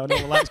Me Out now, and all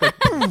the lights go.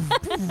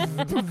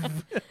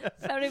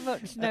 Very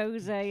much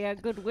knows a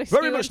good whiskey.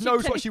 Very much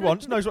knows what she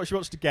wants. Knows what she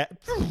wants to get.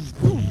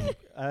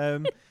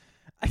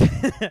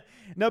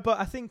 No, but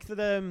I think that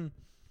I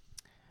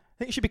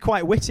think she'd be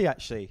quite witty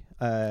actually.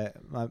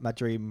 My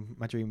dream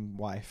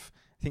wife.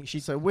 I think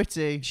So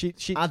witty, she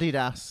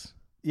Adidas,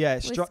 yeah,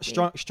 Whiskey.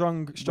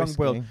 strong whiskey.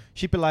 willed.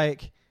 She'd be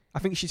like, I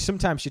think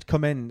sometimes she'd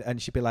come in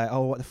and she'd be like,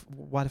 oh,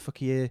 why the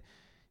fuck are you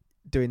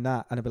doing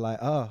that? And I'd be like,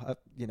 oh,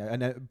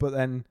 but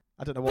then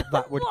I don't know what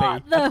that would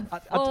What be.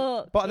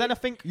 the But then I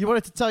think, You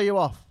wanted to tell you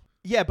off.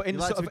 yeah, but in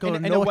You like sort to be of called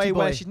in a a way naughty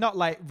where boy. she's not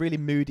like really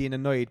moody and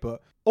annoyed,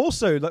 but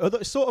also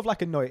like, sort of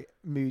like annoyed,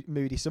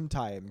 moody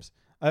sometimes.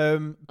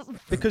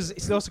 Because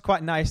it's also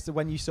quite nice that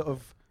when you sort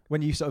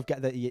of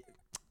get the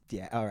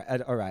yeah,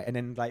 all right, and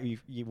then like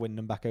you win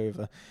them back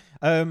over.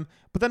 But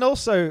then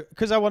also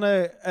because I want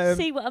to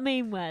See what I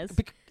mean, Wes?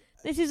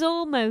 This is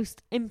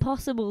almost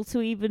impossible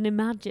to even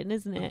imagine,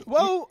 isn't it?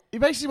 Well, He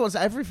basically wants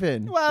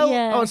everything. well,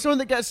 Yeah. Oh, someone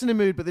that gets in a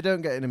mood, but they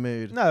don't get in a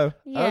mood. no.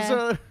 Yeah.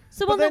 So,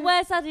 Someone But then-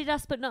 that wears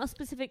Adidas but not a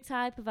specific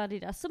type of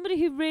Adidas. Somebody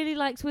who really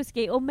likes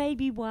whiskey or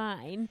maybe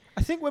wine.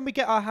 I think when we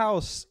get our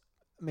house,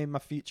 me and my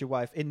future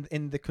wife,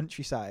 in the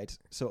countryside,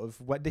 sort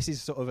of, this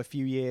is sort of a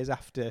few years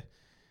after,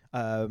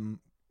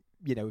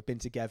 we've been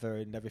together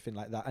and everything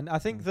like that. And I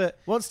think that,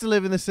 wants to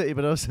live in the city,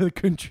 but also the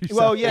countryside.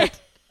 well, yeah,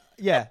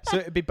 yeah. So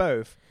it'd be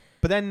both.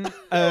 But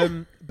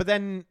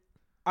then,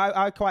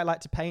 I quite like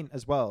to paint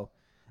as well.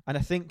 And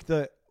I think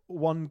that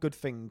one good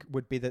thing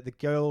would be that the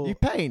girl, You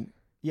paint.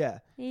 yeah,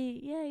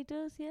 He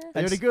does, yeah.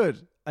 Are you any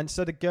good? and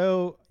so the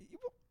girl,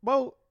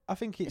 well, I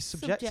think it's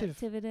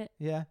subjective. Isn't it?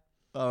 Yeah.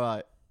 All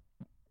right.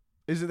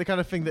 Is it the kind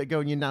of thing that go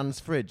in your nan's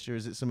fridge, or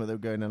is it something that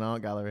would go in an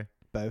art gallery?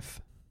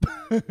 Both.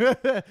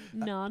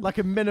 None. Like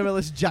a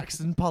minimalist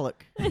Jackson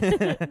Pollock.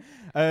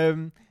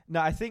 No,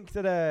 I think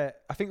that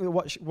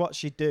what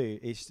she'd do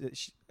is that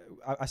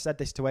I said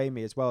this to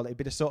Amy as well. It'd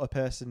be the sort of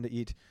person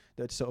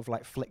that'd sort of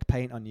like flick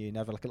paint on you and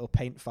have like a little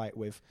paint fight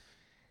with.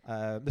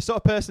 The sort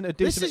of person that'd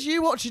do. This is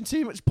you watching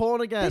too much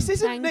porn again. This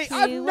isn't Thank me.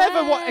 you, I've never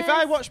if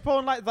I Wes. watch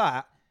porn like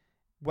that,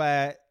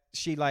 where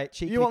she like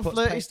cheekily You want puts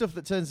flirty paint, stuff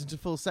that turns into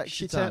full sexy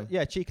she time.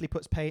 cheekily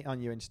puts paint on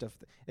you and stuff.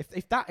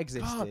 If that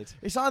existed,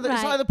 It's either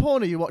Right.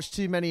 porn or you watch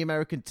too many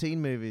American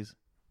teen movies.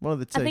 One of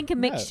the two. I think a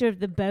mixture of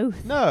the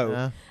both. no.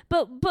 Yeah.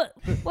 But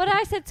what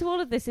I said to all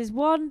of this is,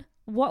 one,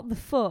 what the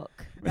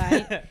fuck,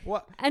 right?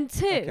 What? And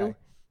two, Okay.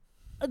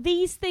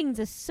 these things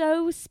are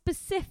so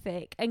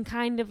specific and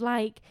kind of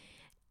like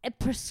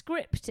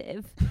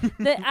prescriptive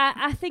that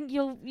I think it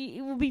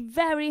will be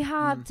very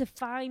hard to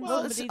find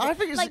Well, somebody. I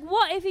think it's like,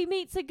 what if he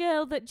meets a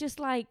girl that just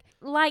like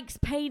likes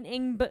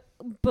painting but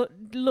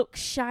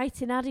looks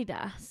shite in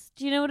Adidas?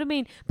 Do you know what I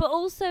mean? But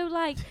also,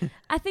 like,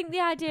 I think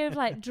the idea of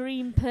like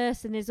dream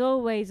person is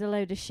always a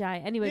load of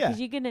shite anyway, because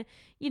Yeah. you're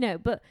gonna,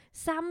 But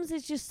Sam's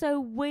is just so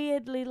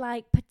weirdly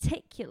like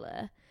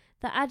particular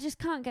that I just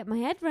can't get my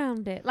head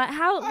round it. Like,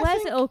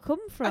 where's it all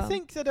come from? I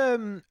think that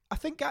I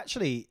think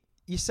actually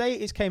you say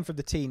it came from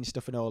the teen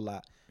stuff and all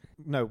that.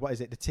 No, what is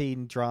it? The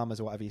teen dramas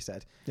or whatever you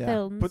said. Yeah.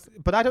 films.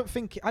 But I don't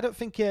think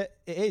it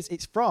is.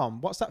 It's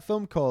from, what's that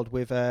film called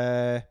with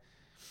that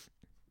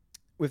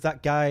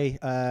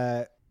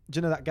guy? Do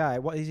you know that guy?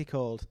 What is he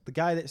called? The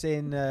guy that's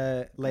in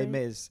Les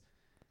Mis,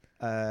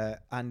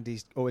 and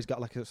he's always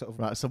got like a sort of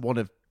Right, so one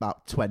of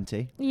about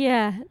 20.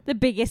 Yeah, the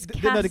biggest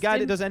cast. the guy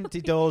that in- does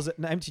empty doors,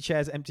 empty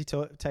chairs, empty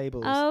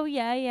tables. Oh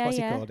yeah. What's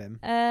he called him?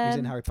 He was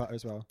in Um, Harry Potter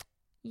as well.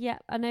 Yeah,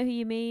 I know who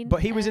you mean.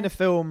 But he was in a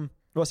film.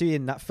 What's he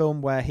in? That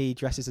film where he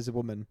dresses as a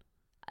woman.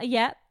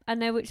 Yeah, I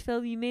know which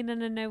film you mean,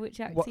 and I know which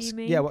actor you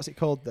mean. What's it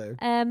called though?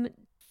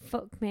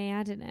 Fuck me,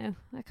 I don't know.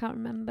 I can't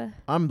remember.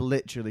 I'm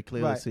literally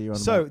clueless who you're on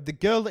So about. the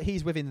girl that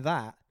he's with in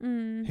that,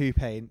 Mm. who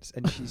paints,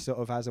 and she sort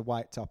of has a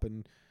white top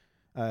and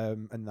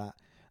that,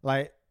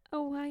 like,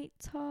 A white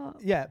top.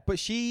 yeah. But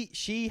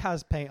she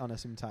has paint on her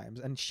sometimes,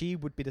 and she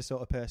would be the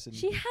sort of person.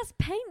 She has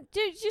paint.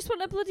 Do you just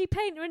want a bloody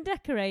painter and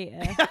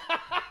decorator?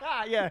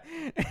 Yeah,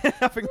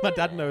 I think my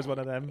dad knows one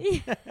of them.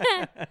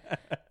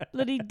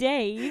 Bloody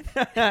Dave.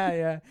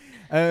 Yeah.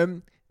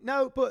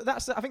 No, but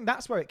I think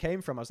that's where it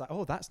came from. I was like,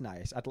 oh, that's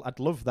nice. I'd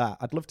love that.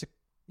 I'd love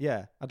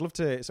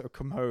to sort of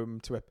come home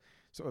to a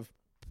sort of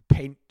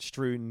paint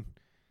strewn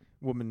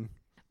woman.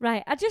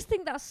 Right, I just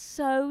think that's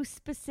so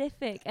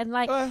specific and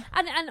like, Uh.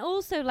 and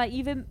also like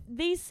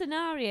these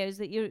scenarios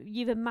that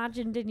you've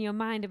imagined in your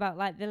mind about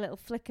like the little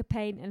flicker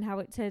paint and how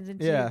it turns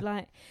into Yeah.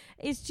 like,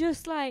 it's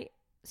just like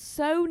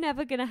so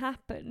never gonna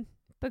happen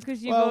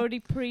because you've Well,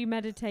 already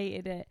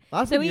premeditated it.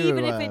 I So think you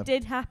even were, if it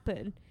did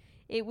happen,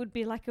 it would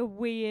be like a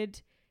weird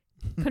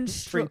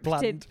constructed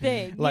Pre-planned.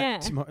 thing.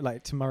 Like, Yeah,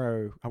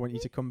 tomorrow, I want you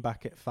to come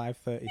back at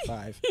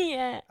 5:35.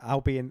 yeah.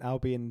 I'll be in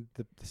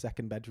the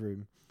second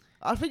bedroom.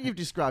 I think you've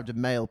described a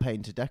male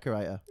painter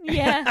decorator.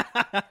 Yeah,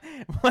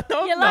 Well,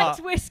 no, you I'm liked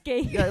not.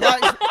 whiskey. Yeah,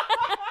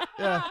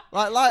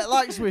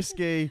 likes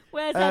whiskey.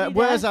 Where's Adidas?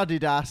 Wears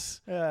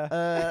Adidas.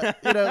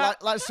 Yeah.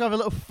 Likes to have a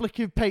little flick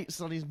of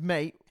paints on his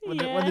mate when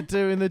Yeah. they're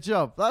doing the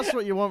job. That's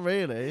what you want,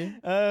 really.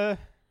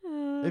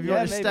 If you Yeah,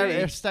 want to maybe.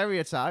 a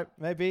stereotype.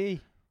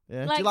 Maybe.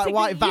 Yeah. Do you like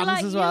white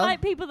vans as well? You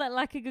like people that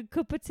like a good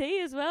cup of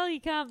tea as well.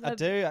 You can't. I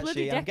do bloody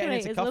actually. I'm getting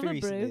into decorators coffee love a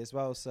recently brew. as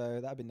well, so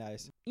that'd be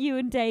nice. You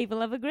and Dave will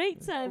have a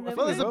great time. I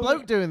Well, there's a will.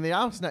 bloke doing the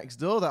house next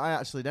door that I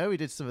actually know. He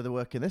did some of the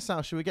work in this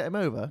house. Should we get him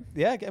over?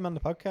 Yeah, get him on the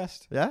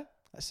podcast. Yeah.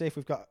 Let's see if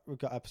we've got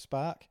a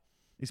spark.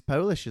 He's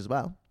Polish as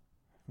well.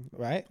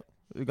 Right.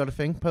 We've got a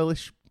thing.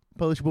 Polish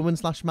woman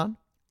 / man.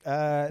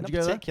 Not you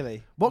go there?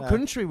 particularly. What no.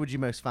 country would you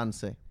most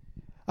fancy?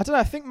 I don't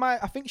know.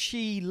 I think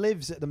she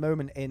lives at the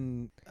moment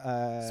in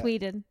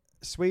Sweden.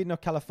 or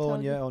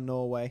California or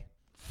Norway.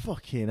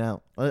 Fucking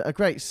hell. A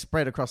great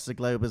spread across the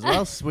globe as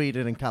well.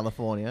 Sweden and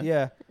California.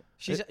 Yeah.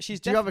 She's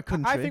do you have a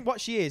country? I think what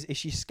she is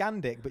she's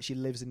Scandic, but she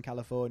lives in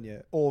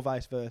California, or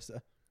vice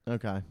versa.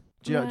 Okay.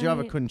 Do you have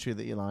a Right. country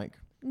that you like?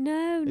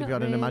 No, If not you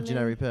had an really.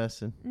 imaginary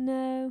person.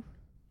 No.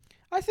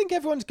 I think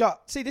everyone's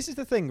got. See, this is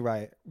the thing,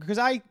 right? Because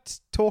I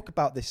talk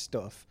about this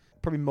stuff,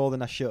 probably more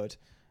than I should,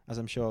 as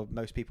I'm sure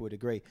most people would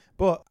agree.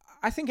 But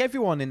I think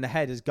everyone in the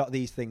head has got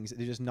these things that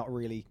they're just not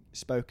really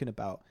spoken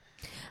about.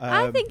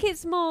 I think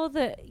it's more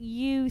that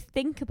you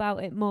think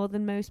about it more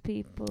than most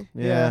people.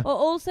 Yeah. Or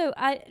also,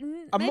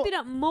 maybe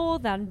not more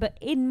than, but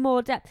in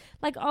more depth.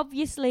 Like,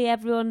 obviously,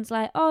 everyone's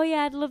like, oh,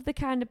 yeah, I'd love the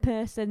kind of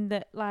person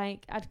that,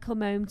 like, I'd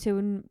come home to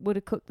and would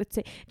have cooked the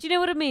tea. Do you know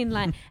what I mean?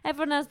 Like,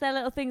 everyone has their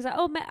little things like,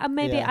 oh,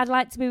 maybe Yeah. I'd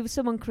like to be with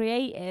someone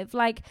creative.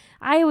 Like,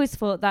 I always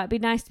thought that it'd be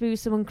nice to be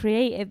with someone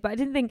creative, but I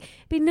didn't think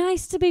it'd be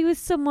nice to be with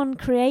someone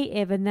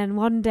creative and then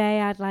one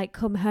day I'd, like,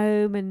 come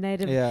home and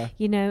they'd have,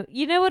 you know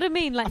what I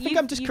mean? Like, I think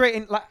I'm just creating,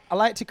 like, I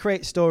like to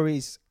create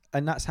stories,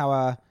 and that's how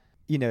I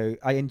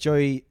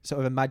enjoy sort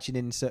of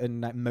imagining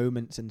certain like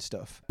moments and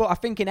stuff. But I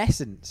think in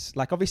essence,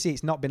 like, obviously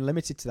it's not been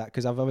limited to that,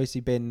 because I've obviously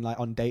been like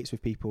on dates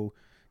with people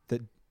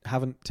that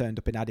haven't turned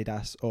up in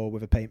Adidas or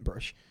with a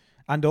paintbrush,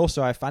 and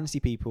also I fancy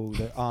people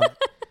that aren't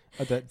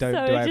that don't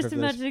Sorry, do either just of those.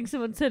 imagining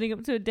someone turning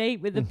up to a date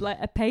with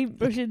a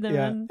paintbrush in their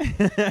hand.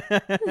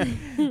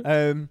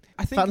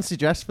 I think Fancy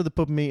dress for the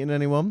pub meeting,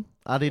 anyone?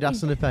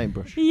 Adidas and a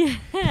paintbrush.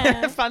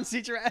 Yeah.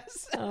 fancy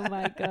dress. Oh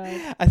my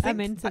god. I'm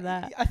into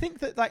that. I think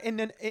that, like,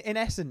 in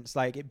essence,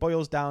 like, it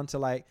boils down to,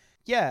 like,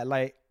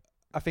 like,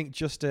 I think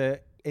just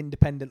a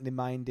independently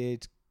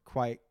minded,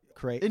 quite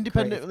creative.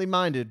 Independently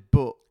minded,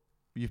 but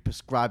you've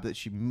prescribed that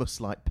she must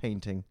like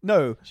painting.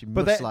 No, She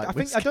but must like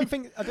whiskey.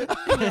 I don't.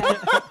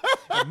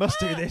 I must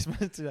do this.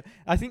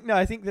 I think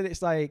that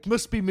it's like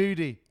Must be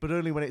moody, but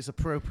only when it's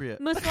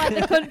appropriate. Must like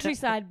the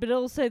countryside, but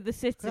also the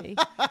city.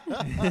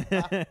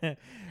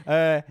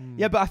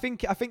 Yeah, but I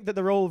think that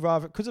they're all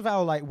rather, because of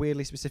how like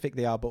weirdly specific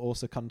they are, but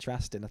also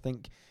contrasting. I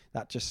think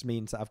that just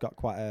means that I've got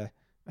quite a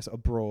sort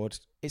of broad.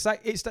 It's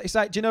like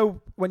do you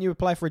know when you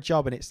apply for a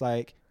job and it's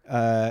like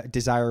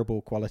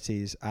desirable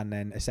qualities and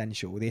then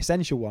essential? The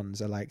essential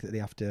ones are like that they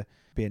have to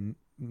be a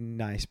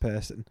nice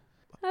person.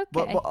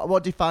 Okay.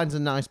 What defines a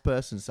nice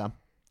person, Sam?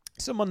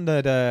 Someone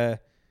that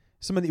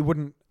you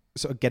wouldn't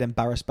sort of get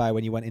embarrassed by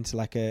when you went into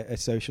like a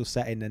social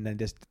setting and then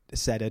just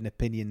said an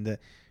opinion that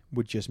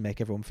would just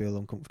make everyone feel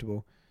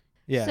uncomfortable.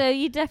 Yeah. So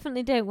you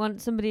definitely don't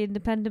want somebody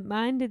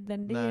independent-minded,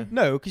 then, do you?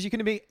 No, because you're going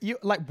to be You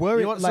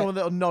want someone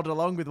that'll nod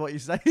along with what you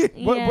say.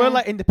 We're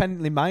like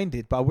independently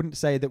minded, but I wouldn't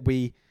say that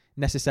we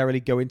necessarily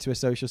go into a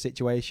social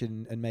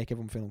situation and make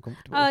everyone feel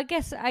uncomfortable. Oh, I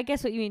guess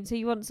what you mean. So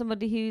you want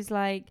somebody who's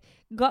like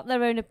got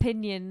their own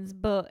opinions,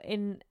 but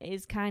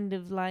is kind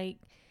of like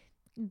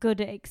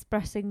good at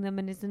expressing them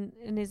and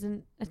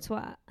isn't a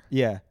twat.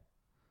 Yeah.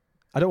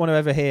 I don't want to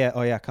ever hear,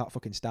 oh yeah, I can't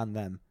fucking stand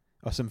them,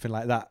 or something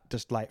like that,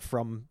 just like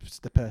from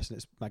the person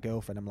that's my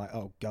girlfriend. I'm like,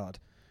 oh God.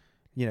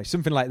 You know,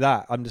 something like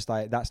that. I'm just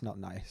like, that's not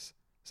nice.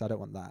 So I don't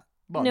want that.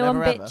 What, no one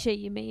never ever? bitchy,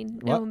 you mean?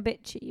 What? No one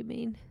bitchy, you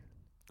mean?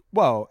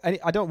 Well,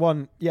 I don't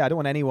want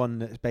anyone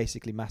that's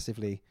basically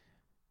massively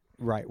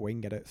right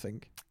wing, I don't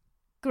think.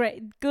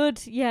 Great,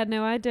 good. Yeah,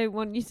 no, I don't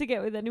want you to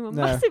get with anyone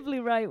No. massively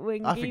right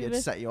wing. I think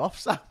it'd set you off,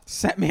 Sam.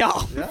 Set me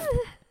off.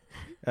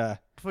 Yeah.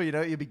 Before you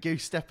know it, you'll be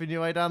goose stepping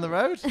your way down the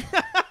road.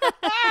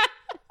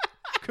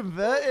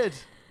 Converted.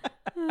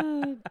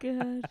 Oh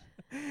God.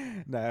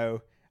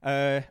 No.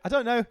 I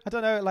don't know.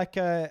 Like,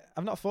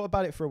 I've not thought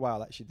about it for a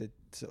while, actually, the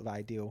sort of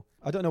ideal.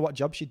 I don't know what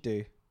job she'd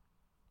do.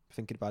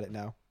 Thinking about it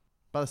now.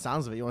 By the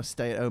sounds of it, you want to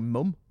stay at home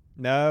mum.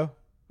 No.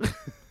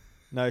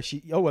 No,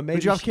 well, maybe.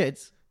 Would you have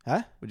kids?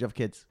 Huh? Would you have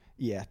kids?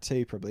 Yeah,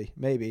 2 probably.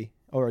 Maybe.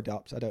 Or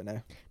adopt. I don't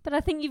know. But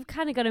I think you've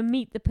kind of got to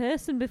meet the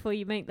person before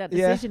you make that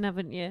Yeah. decision,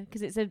 haven't you?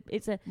 Because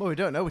it's a. Well, we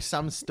don't know. With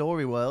Sam's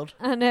story world.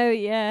 I know,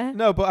 yeah.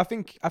 No, but I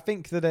think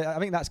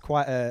that's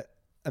quite a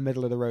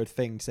middle of the road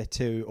thing to say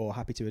 2 or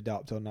happy to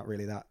adopt or not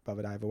really that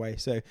bothered either way.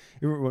 So it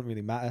wouldn't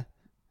really matter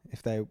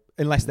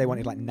unless they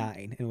wanted like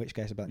 9, in which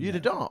case I'd be like, You'd no.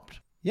 I'd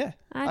adopt.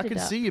 I can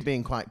adopt. see you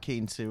being quite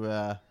keen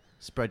to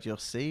spread your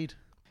seed.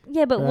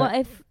 Yeah, but Right. what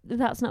if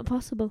that's not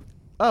possible?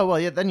 Oh, well,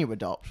 yeah, then you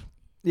adopt.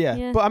 Yeah.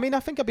 Yeah. But I mean, I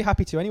think I'd be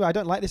happy to anyway. I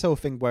don't like this whole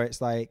thing where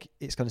it's like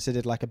it's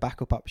considered like a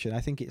backup option.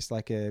 I think it's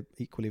like a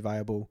equally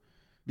viable,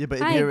 Yeah, but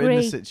if I you're in agree.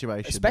 the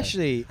situation.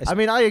 especially. I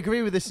mean, I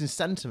agree with this in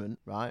sentiment,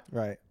 right?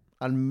 Right.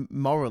 And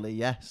morally,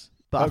 yes.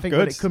 But Oh, I think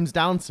when good. it comes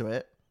down to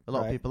it, a lot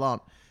of Right. people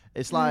aren't.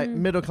 It's like Mm.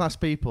 middle class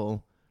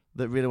people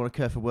that really want to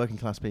care for working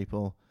class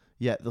people,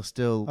 yet they'll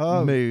still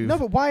Oh move no,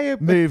 but why?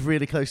 move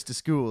really close to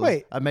schools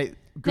Wait. and make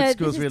good No, this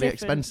schools is really different.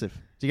 expensive.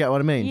 Do you get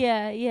what I mean?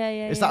 Yeah.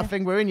 It's that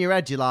thing where in your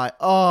head you're like,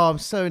 oh, I'm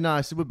so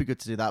nice. It would be good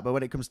to do that. But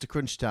when it comes to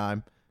crunch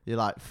time, you're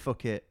like,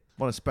 fuck it.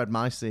 I want to spread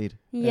my seed.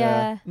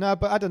 Yeah. No,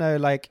 but I don't know.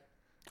 Like,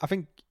 I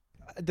think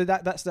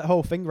that's the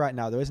whole thing right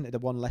now, though, isn't it? The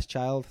one less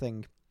child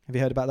thing. Have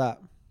you heard about that?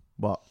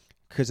 What?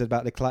 Because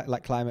about the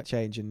climate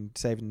change and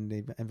saving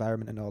the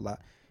environment and all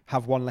that.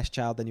 Have one less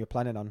child than you were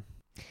planning on.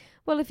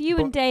 Well, if you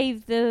and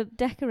Dave, the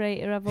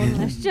decorator, have one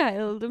less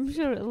child, I'm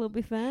sure it'll all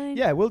be fine.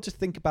 Yeah, we'll just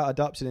think about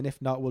adoption, and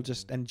if not, we'll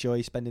just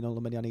enjoy spending all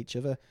the money on each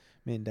other,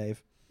 me and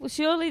Dave. Well,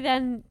 surely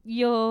then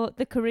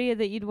the career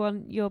that you'd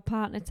want your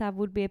partner to have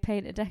would be a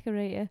painter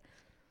decorator.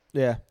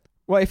 Yeah.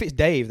 Well, if it's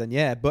Dave, then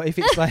yeah. But if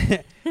it's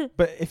like,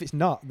 but if it's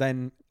not,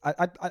 then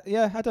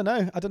I don't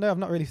know. I've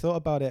not really thought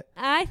about it.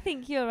 I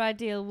think your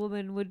ideal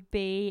woman would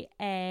be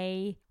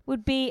a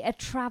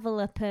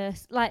traveller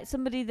person, like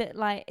somebody that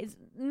like is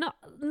not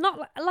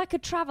like a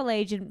travel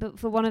agent, but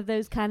for one of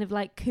those kind of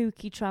like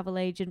kooky travel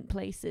agent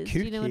places. Do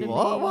you know what I mean?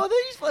 What are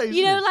these places?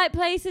 You know, like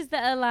places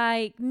that are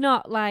like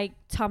not like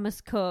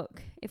Thomas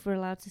Cook, if we're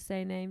allowed to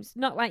say names,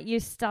 not like your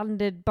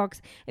standard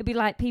box. It'd be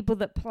like people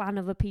that plan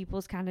other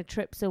people's kind of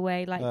trips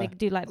away, like they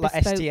do like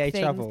bespoke STA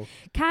things. travel,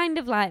 kind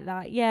of like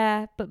that,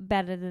 yeah, but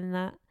better than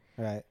that.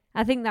 right?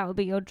 I think that would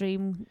be your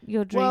dream.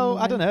 Your dream. Well,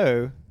 woman. I don't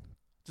know.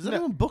 Does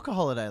anyone book a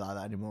holiday like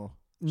that anymore?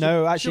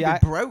 No, actually,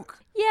 should be broke.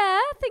 Yeah,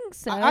 I think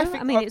so. I I,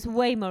 think- mean, it's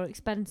way more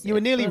expensive. You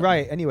were nearly but-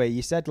 right. Anyway,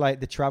 you said like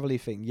the travel-y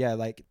thing. Yeah,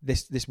 like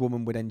this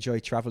woman would enjoy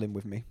traveling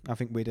with me. I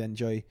think we'd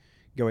enjoy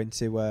going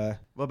to. What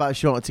about if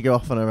she wanted to go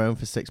off on her own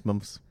for 6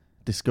 months,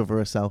 discover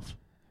herself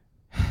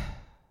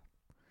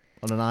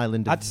on an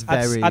island of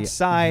I'd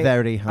sigh.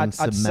 very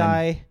handsome I'd men?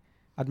 sigh.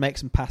 I'd make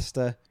some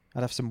pasta.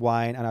 I'd have some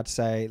wine, and I'd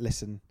say,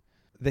 "Listen,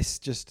 this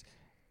just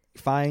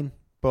fine,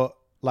 but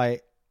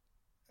like,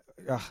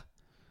 I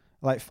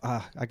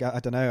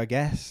don't know. I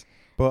guess,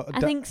 but I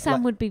think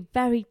Sam would be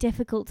very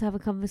difficult to have a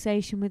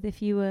conversation with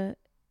if you were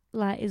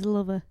like his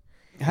lover.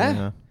 Huh?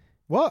 Yeah.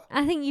 What?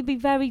 I think you'd be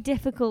very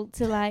difficult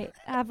to like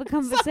have a What's that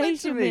meant to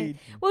conversation with. mean?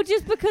 Well,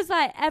 just because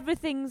like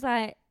everything's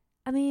like,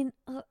 I mean,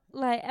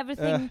 like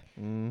everything.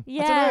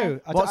 Yeah.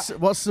 I don't know.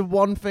 What's the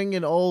one thing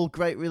in all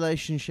great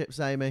relationships,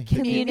 Amy?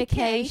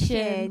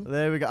 Communication.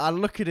 There we go. I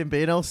look at him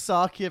being all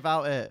sarky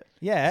about it.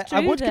 Yeah, It's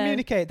I true, would though.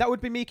 communicate. That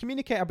would be me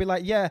communicate. I'd be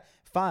like, yeah,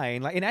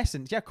 fine. Like in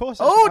essence, yeah, of course.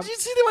 Oh, I'm- did you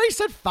see the way he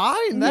said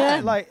fine Yeah,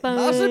 then? like,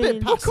 that's a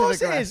bit fine. of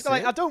course it is. passive-aggressive.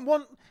 Like I don't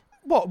want.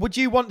 What would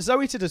you want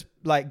Zoe to just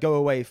like go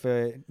away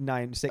for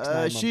 9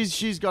 months?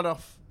 She's gone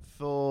off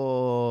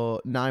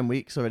for 9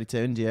 weeks already to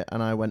India,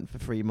 and I went for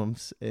 3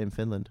 months in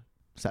Finland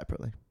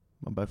separately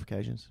on both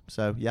occasions.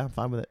 So yeah, I'm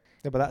fine with it.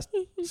 Yeah, but that's.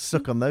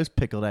 Suck on those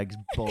pickled eggs,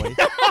 boy.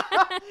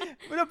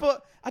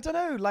 But I don't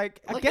know.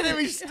 Like I Look get at him,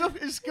 it.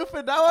 he's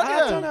scuffing now, aren't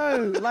I you? don't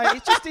know. Like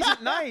it just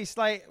isn't nice.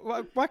 Like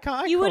why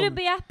can't I? You come? wouldn't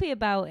be happy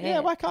about it. Yeah,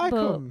 why can't I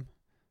but- come?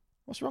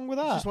 What's wrong with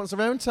She that? just wants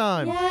her own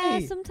time. Yeah,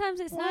 Why? sometimes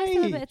it's nice to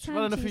have a Why? bit of She's time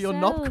well to enough of your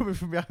yourself. knob coming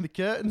from behind the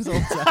curtains all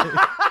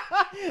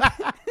day.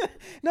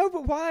 No,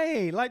 but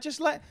why? Like just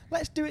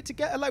let's do it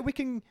together. Like we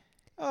can.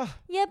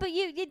 Yeah, but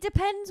it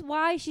depends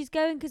why she's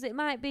going, because it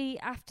might be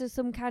after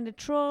some kind of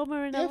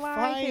trauma in her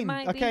life. It fine.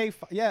 might Okay, be.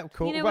 yeah,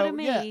 cool. You know well, what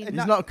I yeah, mean? in He's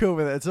that- not cool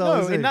with it at all.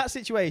 No, is he? in that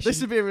situation, This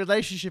would be a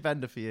relationship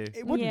ender for you.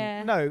 it wouldn't.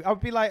 Yeah. No, I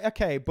would be like,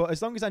 okay, but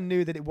as long as I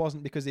knew that it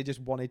wasn't because they just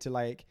wanted to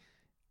like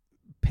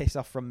piss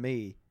off from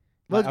me.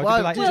 Like, Well, I would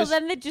be like, Well, just-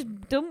 then they just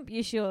dump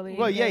you, surely.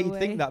 well, and yeah, go you'd away.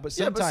 think that, but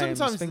Yeah, sometimes, but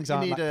sometimes things you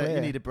aren't need that clear.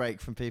 you need a break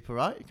from people,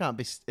 right? You can't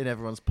be in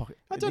everyone's pocket.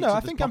 I in don't each know. I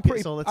other's think I'm pockets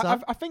pretty. all the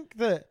time. I think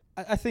that.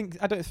 I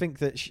don't think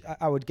that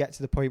I would get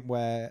to the point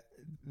where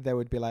there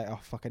would be like, oh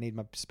fuck, I need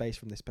my space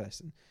from this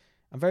person.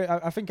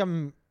 I think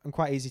I'm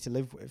quite easy to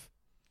live with.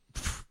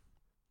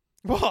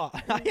 What?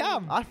 I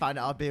am. I find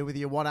out I'll be with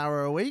you 1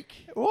 hour a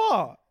week.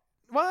 What?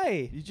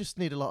 Why? You just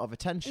need a lot of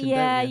attention,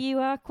 Yeah, don't you? you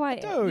are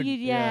quite. I don't.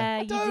 Yeah,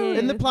 I you don't. do.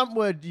 In the plant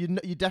world, you're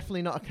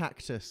definitely not a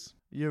cactus.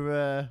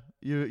 You're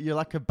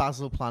like a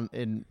basil plant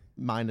in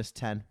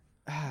 -10.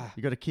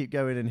 You got to keep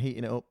going and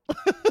heating it up.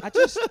 I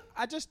just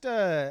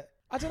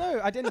I don't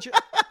know.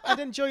 I'd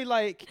enjoy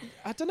like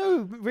I don't know.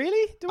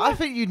 Really? Do I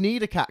think you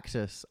need a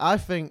cactus. I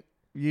think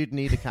you'd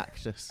need a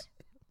cactus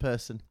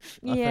person.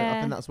 I Yeah.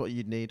 think that's what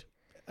you'd need.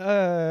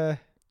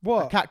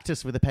 What? A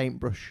cactus with a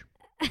paintbrush.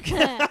 I think you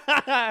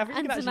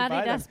and can some actually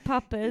buy them. Adidas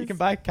poppers. You can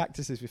buy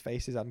cactuses with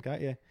faces on,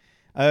 can't you?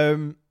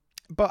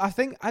 But I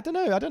think I don't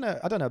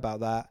know about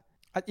that.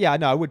 I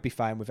know I would be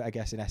fine with it. I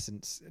guess in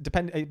essence,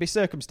 it'd be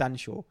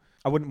circumstantial.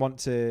 I wouldn't want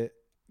to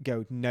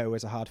go no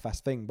as a hard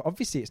fast thing. But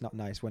obviously, it's not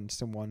nice when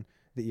someone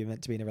that you're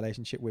meant to be in a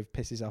relationship with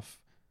pisses off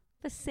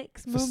for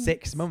 6 for months.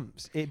 6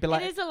 months. It'd be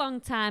like it is a long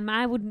time.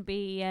 I wouldn't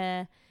be.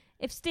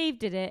 If Steve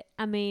did it,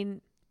 I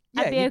mean,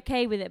 Yeah, I'd be you-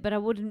 okay with it, but I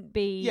wouldn't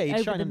be yeah, you'd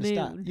over try the and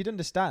understand. moon. You'd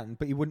understand,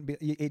 but you wouldn't be.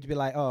 It'd be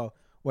like, oh,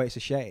 well, it's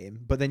a shame.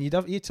 But then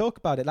you'd talk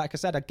about it. Like I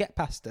said, I'd get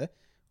pasta.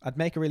 I'd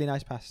make a really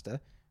nice pasta.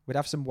 We'd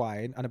have some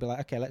wine, and I'd be like,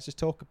 okay, let's just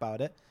talk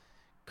about it.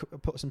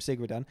 Put some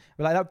cigarette on.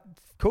 We're like, that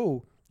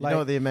cool. You Like, know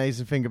what the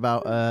amazing thing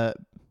about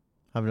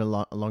having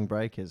a long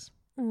break is?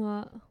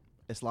 What?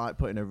 It's like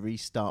putting a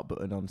restart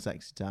button on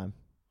Sexy Time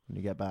when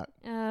you get back.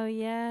 Oh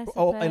yeah.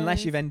 or unless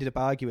suppose. you've ended up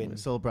arguing.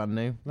 It's all brand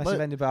new. Unless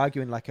you've ended up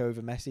arguing like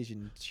over message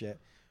and shit.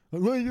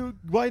 Like,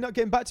 why are you not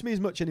getting back to me as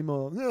much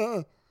anymore?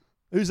 Yeah.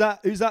 Who's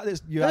that?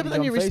 That's you Yeah, have but me then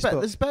on you respect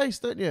Facebook? the space,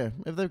 don't you?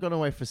 If they've gone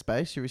away for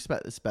space, you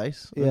respect the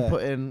space. Yeah. And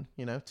put in,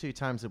 2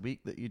 times a week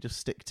that you just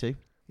stick to.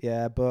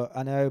 Yeah, but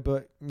I know,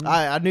 but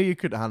I knew you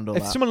couldn't handle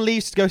if that. someone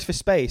leaves to go for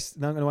space,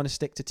 they're not going to want to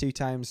stick to 2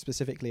 times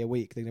specifically a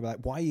week. They're going to be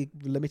like, why are you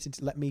limited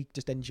to let me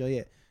just enjoy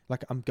it?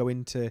 Like I'm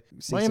going to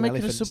see Why are you some making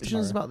elephants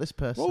assumptions tomorrow. about this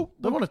person? Well,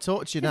 They want to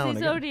talk to you now Because and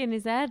he's again. already in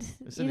his head.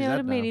 It's in You his know what I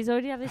head mean? now. He's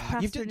already had his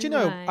past. Do you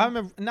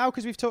know? Now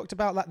because we've talked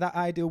about like that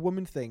ideal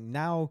woman thing.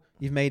 Now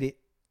you've made it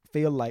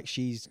feel like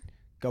she's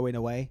going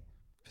away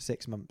for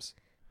 6 months.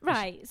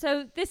 Right.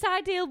 So this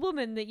ideal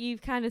woman that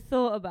you've kind of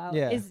thought about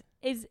Yeah. is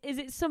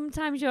it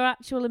sometimes your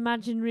actual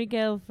imaginary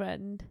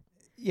girlfriend?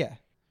 Yeah.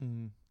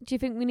 Mm. Do you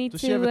think we need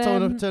Does to? she ever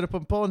turn up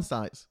on porn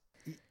sites?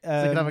 So you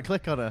can have a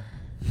click on her.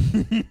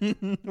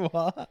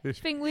 What? Do you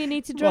think we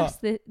need to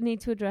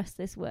address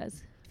this, Wes? Do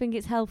you think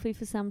it's healthy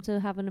for Sam to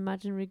have an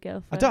imaginary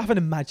girlfriend? I don't have an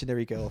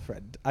imaginary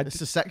girlfriend. It's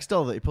a sex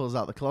doll that he pulls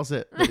out the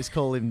closet that he's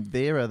calling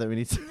Vera that we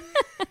need to...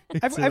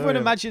 Everyone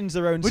imagines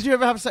their own. Would you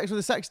ever have sex with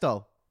a sex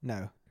doll?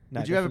 No.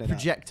 Would you ever definitely not.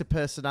 project a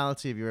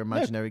personality of your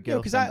imaginary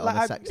No, 'cause girlfriend on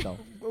I a sex doll?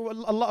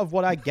 A lot of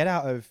what I get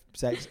out of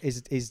sex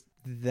is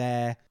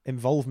their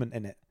involvement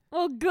in it.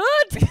 Oh,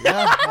 good.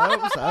 Yeah, I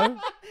hope so.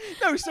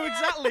 No, so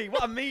exactly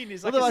what I mean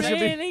is like Otherwise I you'll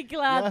said- be- Really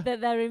glad Yeah.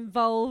 that they're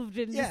involved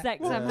in the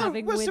sex I'm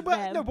having with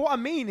them. No, but what I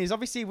mean is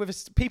obviously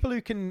with people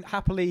who can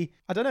happily,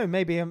 I don't know,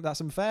 maybe that's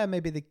unfair,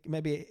 maybe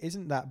it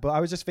isn't that, but I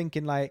was just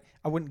thinking like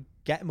I wouldn't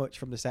get much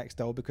from the sex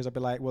doll because I'd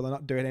be like, well, they're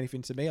not doing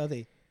anything to me, are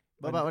they?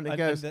 What about when it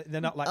goes, they're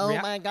not like, oh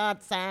my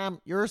God, Sam,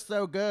 you're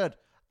so good.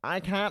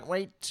 I can't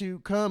wait to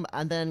come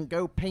and then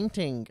go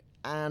painting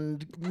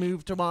and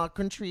move to our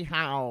country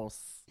house,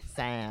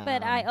 Sam.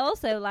 But I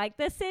also like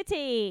the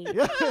city.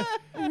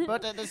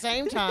 But at the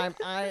same time,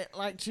 I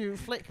like to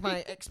flick my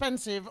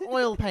expensive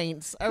oil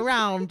paints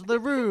around the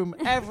room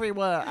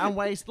everywhere and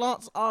waste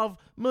lots of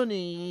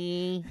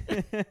money.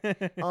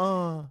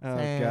 Oh,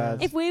 Sam.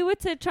 God. If we were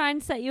to try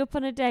and set you up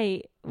on a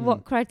date,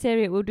 what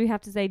criteria would we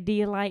have to say? Do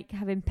you like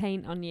having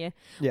paint on you?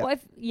 Yeah. What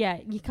if,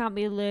 you can't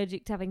be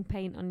allergic to having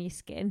paint on your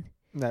skin?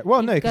 No,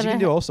 well, no, You've because you gotta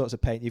can do all sorts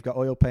of paint. You've got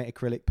oil paint,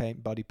 acrylic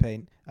paint, body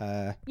paint.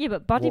 Yeah,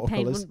 but body paint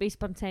watercolours. wouldn't be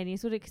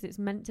spontaneous, would it? Because it's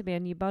meant to be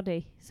on your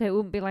body. So it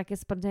wouldn't be like a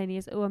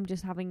spontaneous, I'm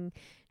just doing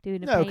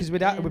a No, because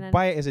painting and we'd then-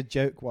 buy it as a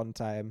joke one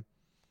time,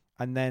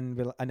 and then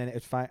it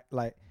would fight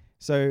like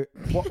so.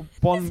 What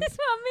one? This is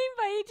what I mean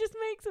by he just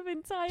makes up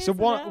entire So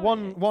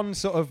scenarios. one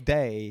sort of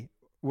day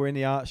we're in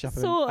the art shop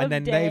Sort and of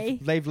then day.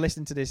 they've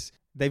listened to this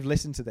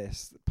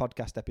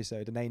podcast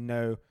episode and they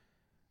know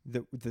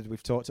that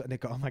we've talked to, and they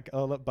go, oh my god,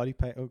 oh look, body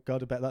paint, oh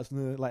god, I bet that's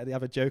like they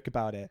have a joke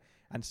about it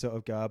and sort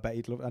of go, I bet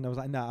he'd love, and I was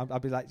like, no,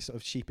 I'd be like sort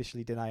of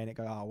sheepishly denying it,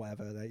 go, oh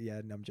whatever, like,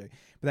 yeah, no, I'm joking.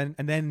 But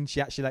then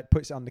she actually like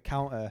puts it on the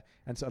counter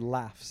and sort of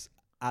laughs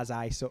as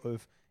I sort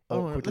of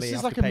Oh, awkwardly this is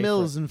have like to a pay for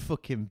Mills it. and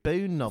fucking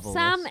Boone novel.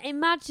 Sam this.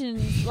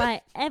 imagines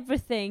like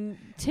everything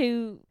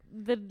to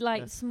the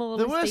like Yeah.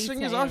 smallest The worst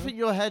thing is, I detail. think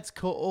your head's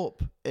cut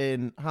up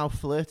in how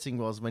flirting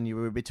was when you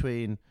were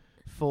between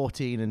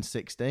 14 and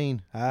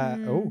 16.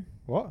 Oh,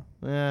 what?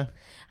 Yeah.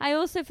 I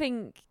also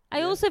think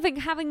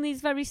having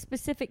these very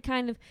specific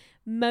kind of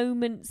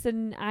moments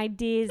and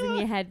ideas in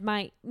your head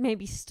might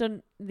maybe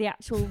stunt the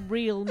actual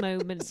real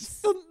moments.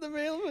 Stunt the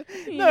real.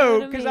 You No, know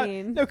what because I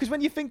mean?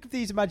 when you think of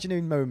these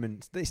imaginary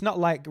moments, it's not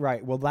like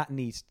right. Well, that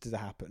needs to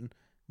happen.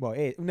 Well,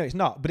 it's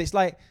not. But it's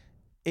like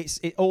it's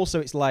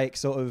like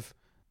sort of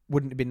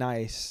wouldn't it be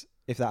nice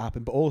if that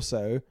happened? But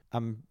also,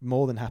 I'm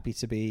more than happy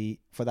to be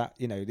for that.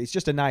 You know, it's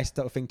just a nice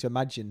little thing to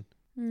imagine.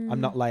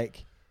 I'm not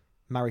like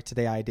married to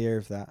the idea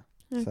of that.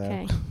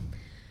 Okay.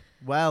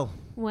 Well,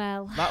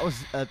 Well. that was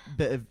a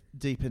bit of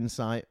deep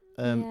insight.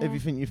 If Yeah. you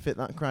think you fit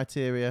that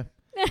criteria,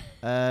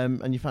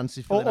 and you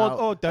fancy filling Or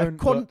out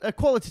don't. a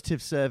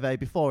qualitative survey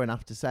before and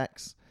after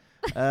sex,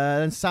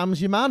 then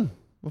Sam's your man.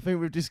 I think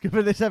we've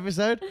discovered this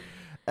episode.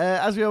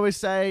 As we always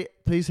say,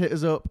 please hit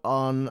us up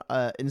on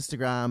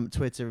Instagram,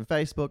 Twitter, and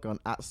Facebook on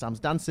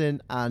 @SamsDancing,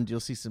 and you'll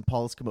see some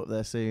polls come up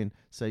there soon,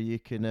 so you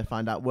can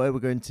find out where we're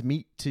going to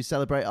meet to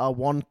celebrate our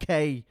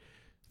 1K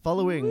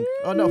following.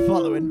 Oh, not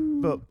following,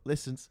 but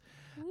listens.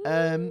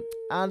 And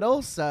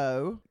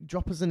also,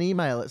 drop us an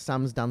email at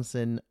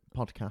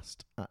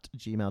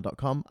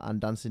samsdancingpodcast@gmail.com,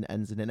 and dancing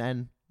ends in an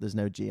N. There's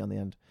no G on the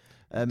end.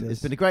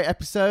 It's been a great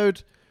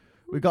episode.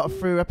 We got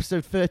through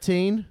episode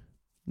 13.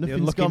 Nothing's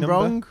unlucky gone number.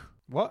 wrong,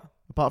 What?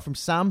 apart from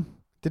Sam.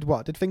 Did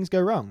what? Did things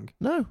go wrong?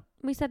 No.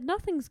 We said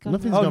nothing's gone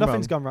Nothing's wrong. gone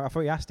Nothing's wrong. gone wrong. I thought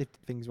you asked if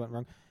things went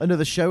wrong.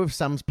 Another show of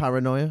Sam's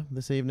paranoia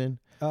this evening.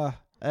 Yeah,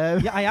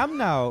 I am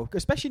now,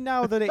 especially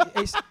now that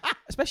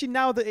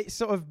it's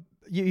sort of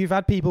you've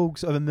had people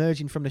sort of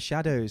emerging from the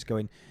shadows,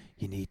 going,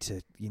 you need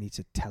to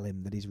tell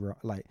him that he's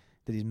that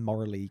he's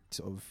morally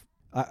sort of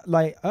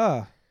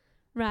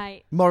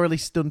Right. Morally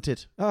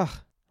stunted.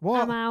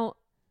 what I'm out.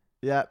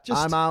 Yeah,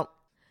 Just- I'm out.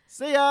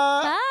 See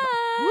ya. Bye.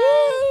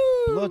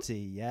 Woo!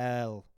 bloody hell.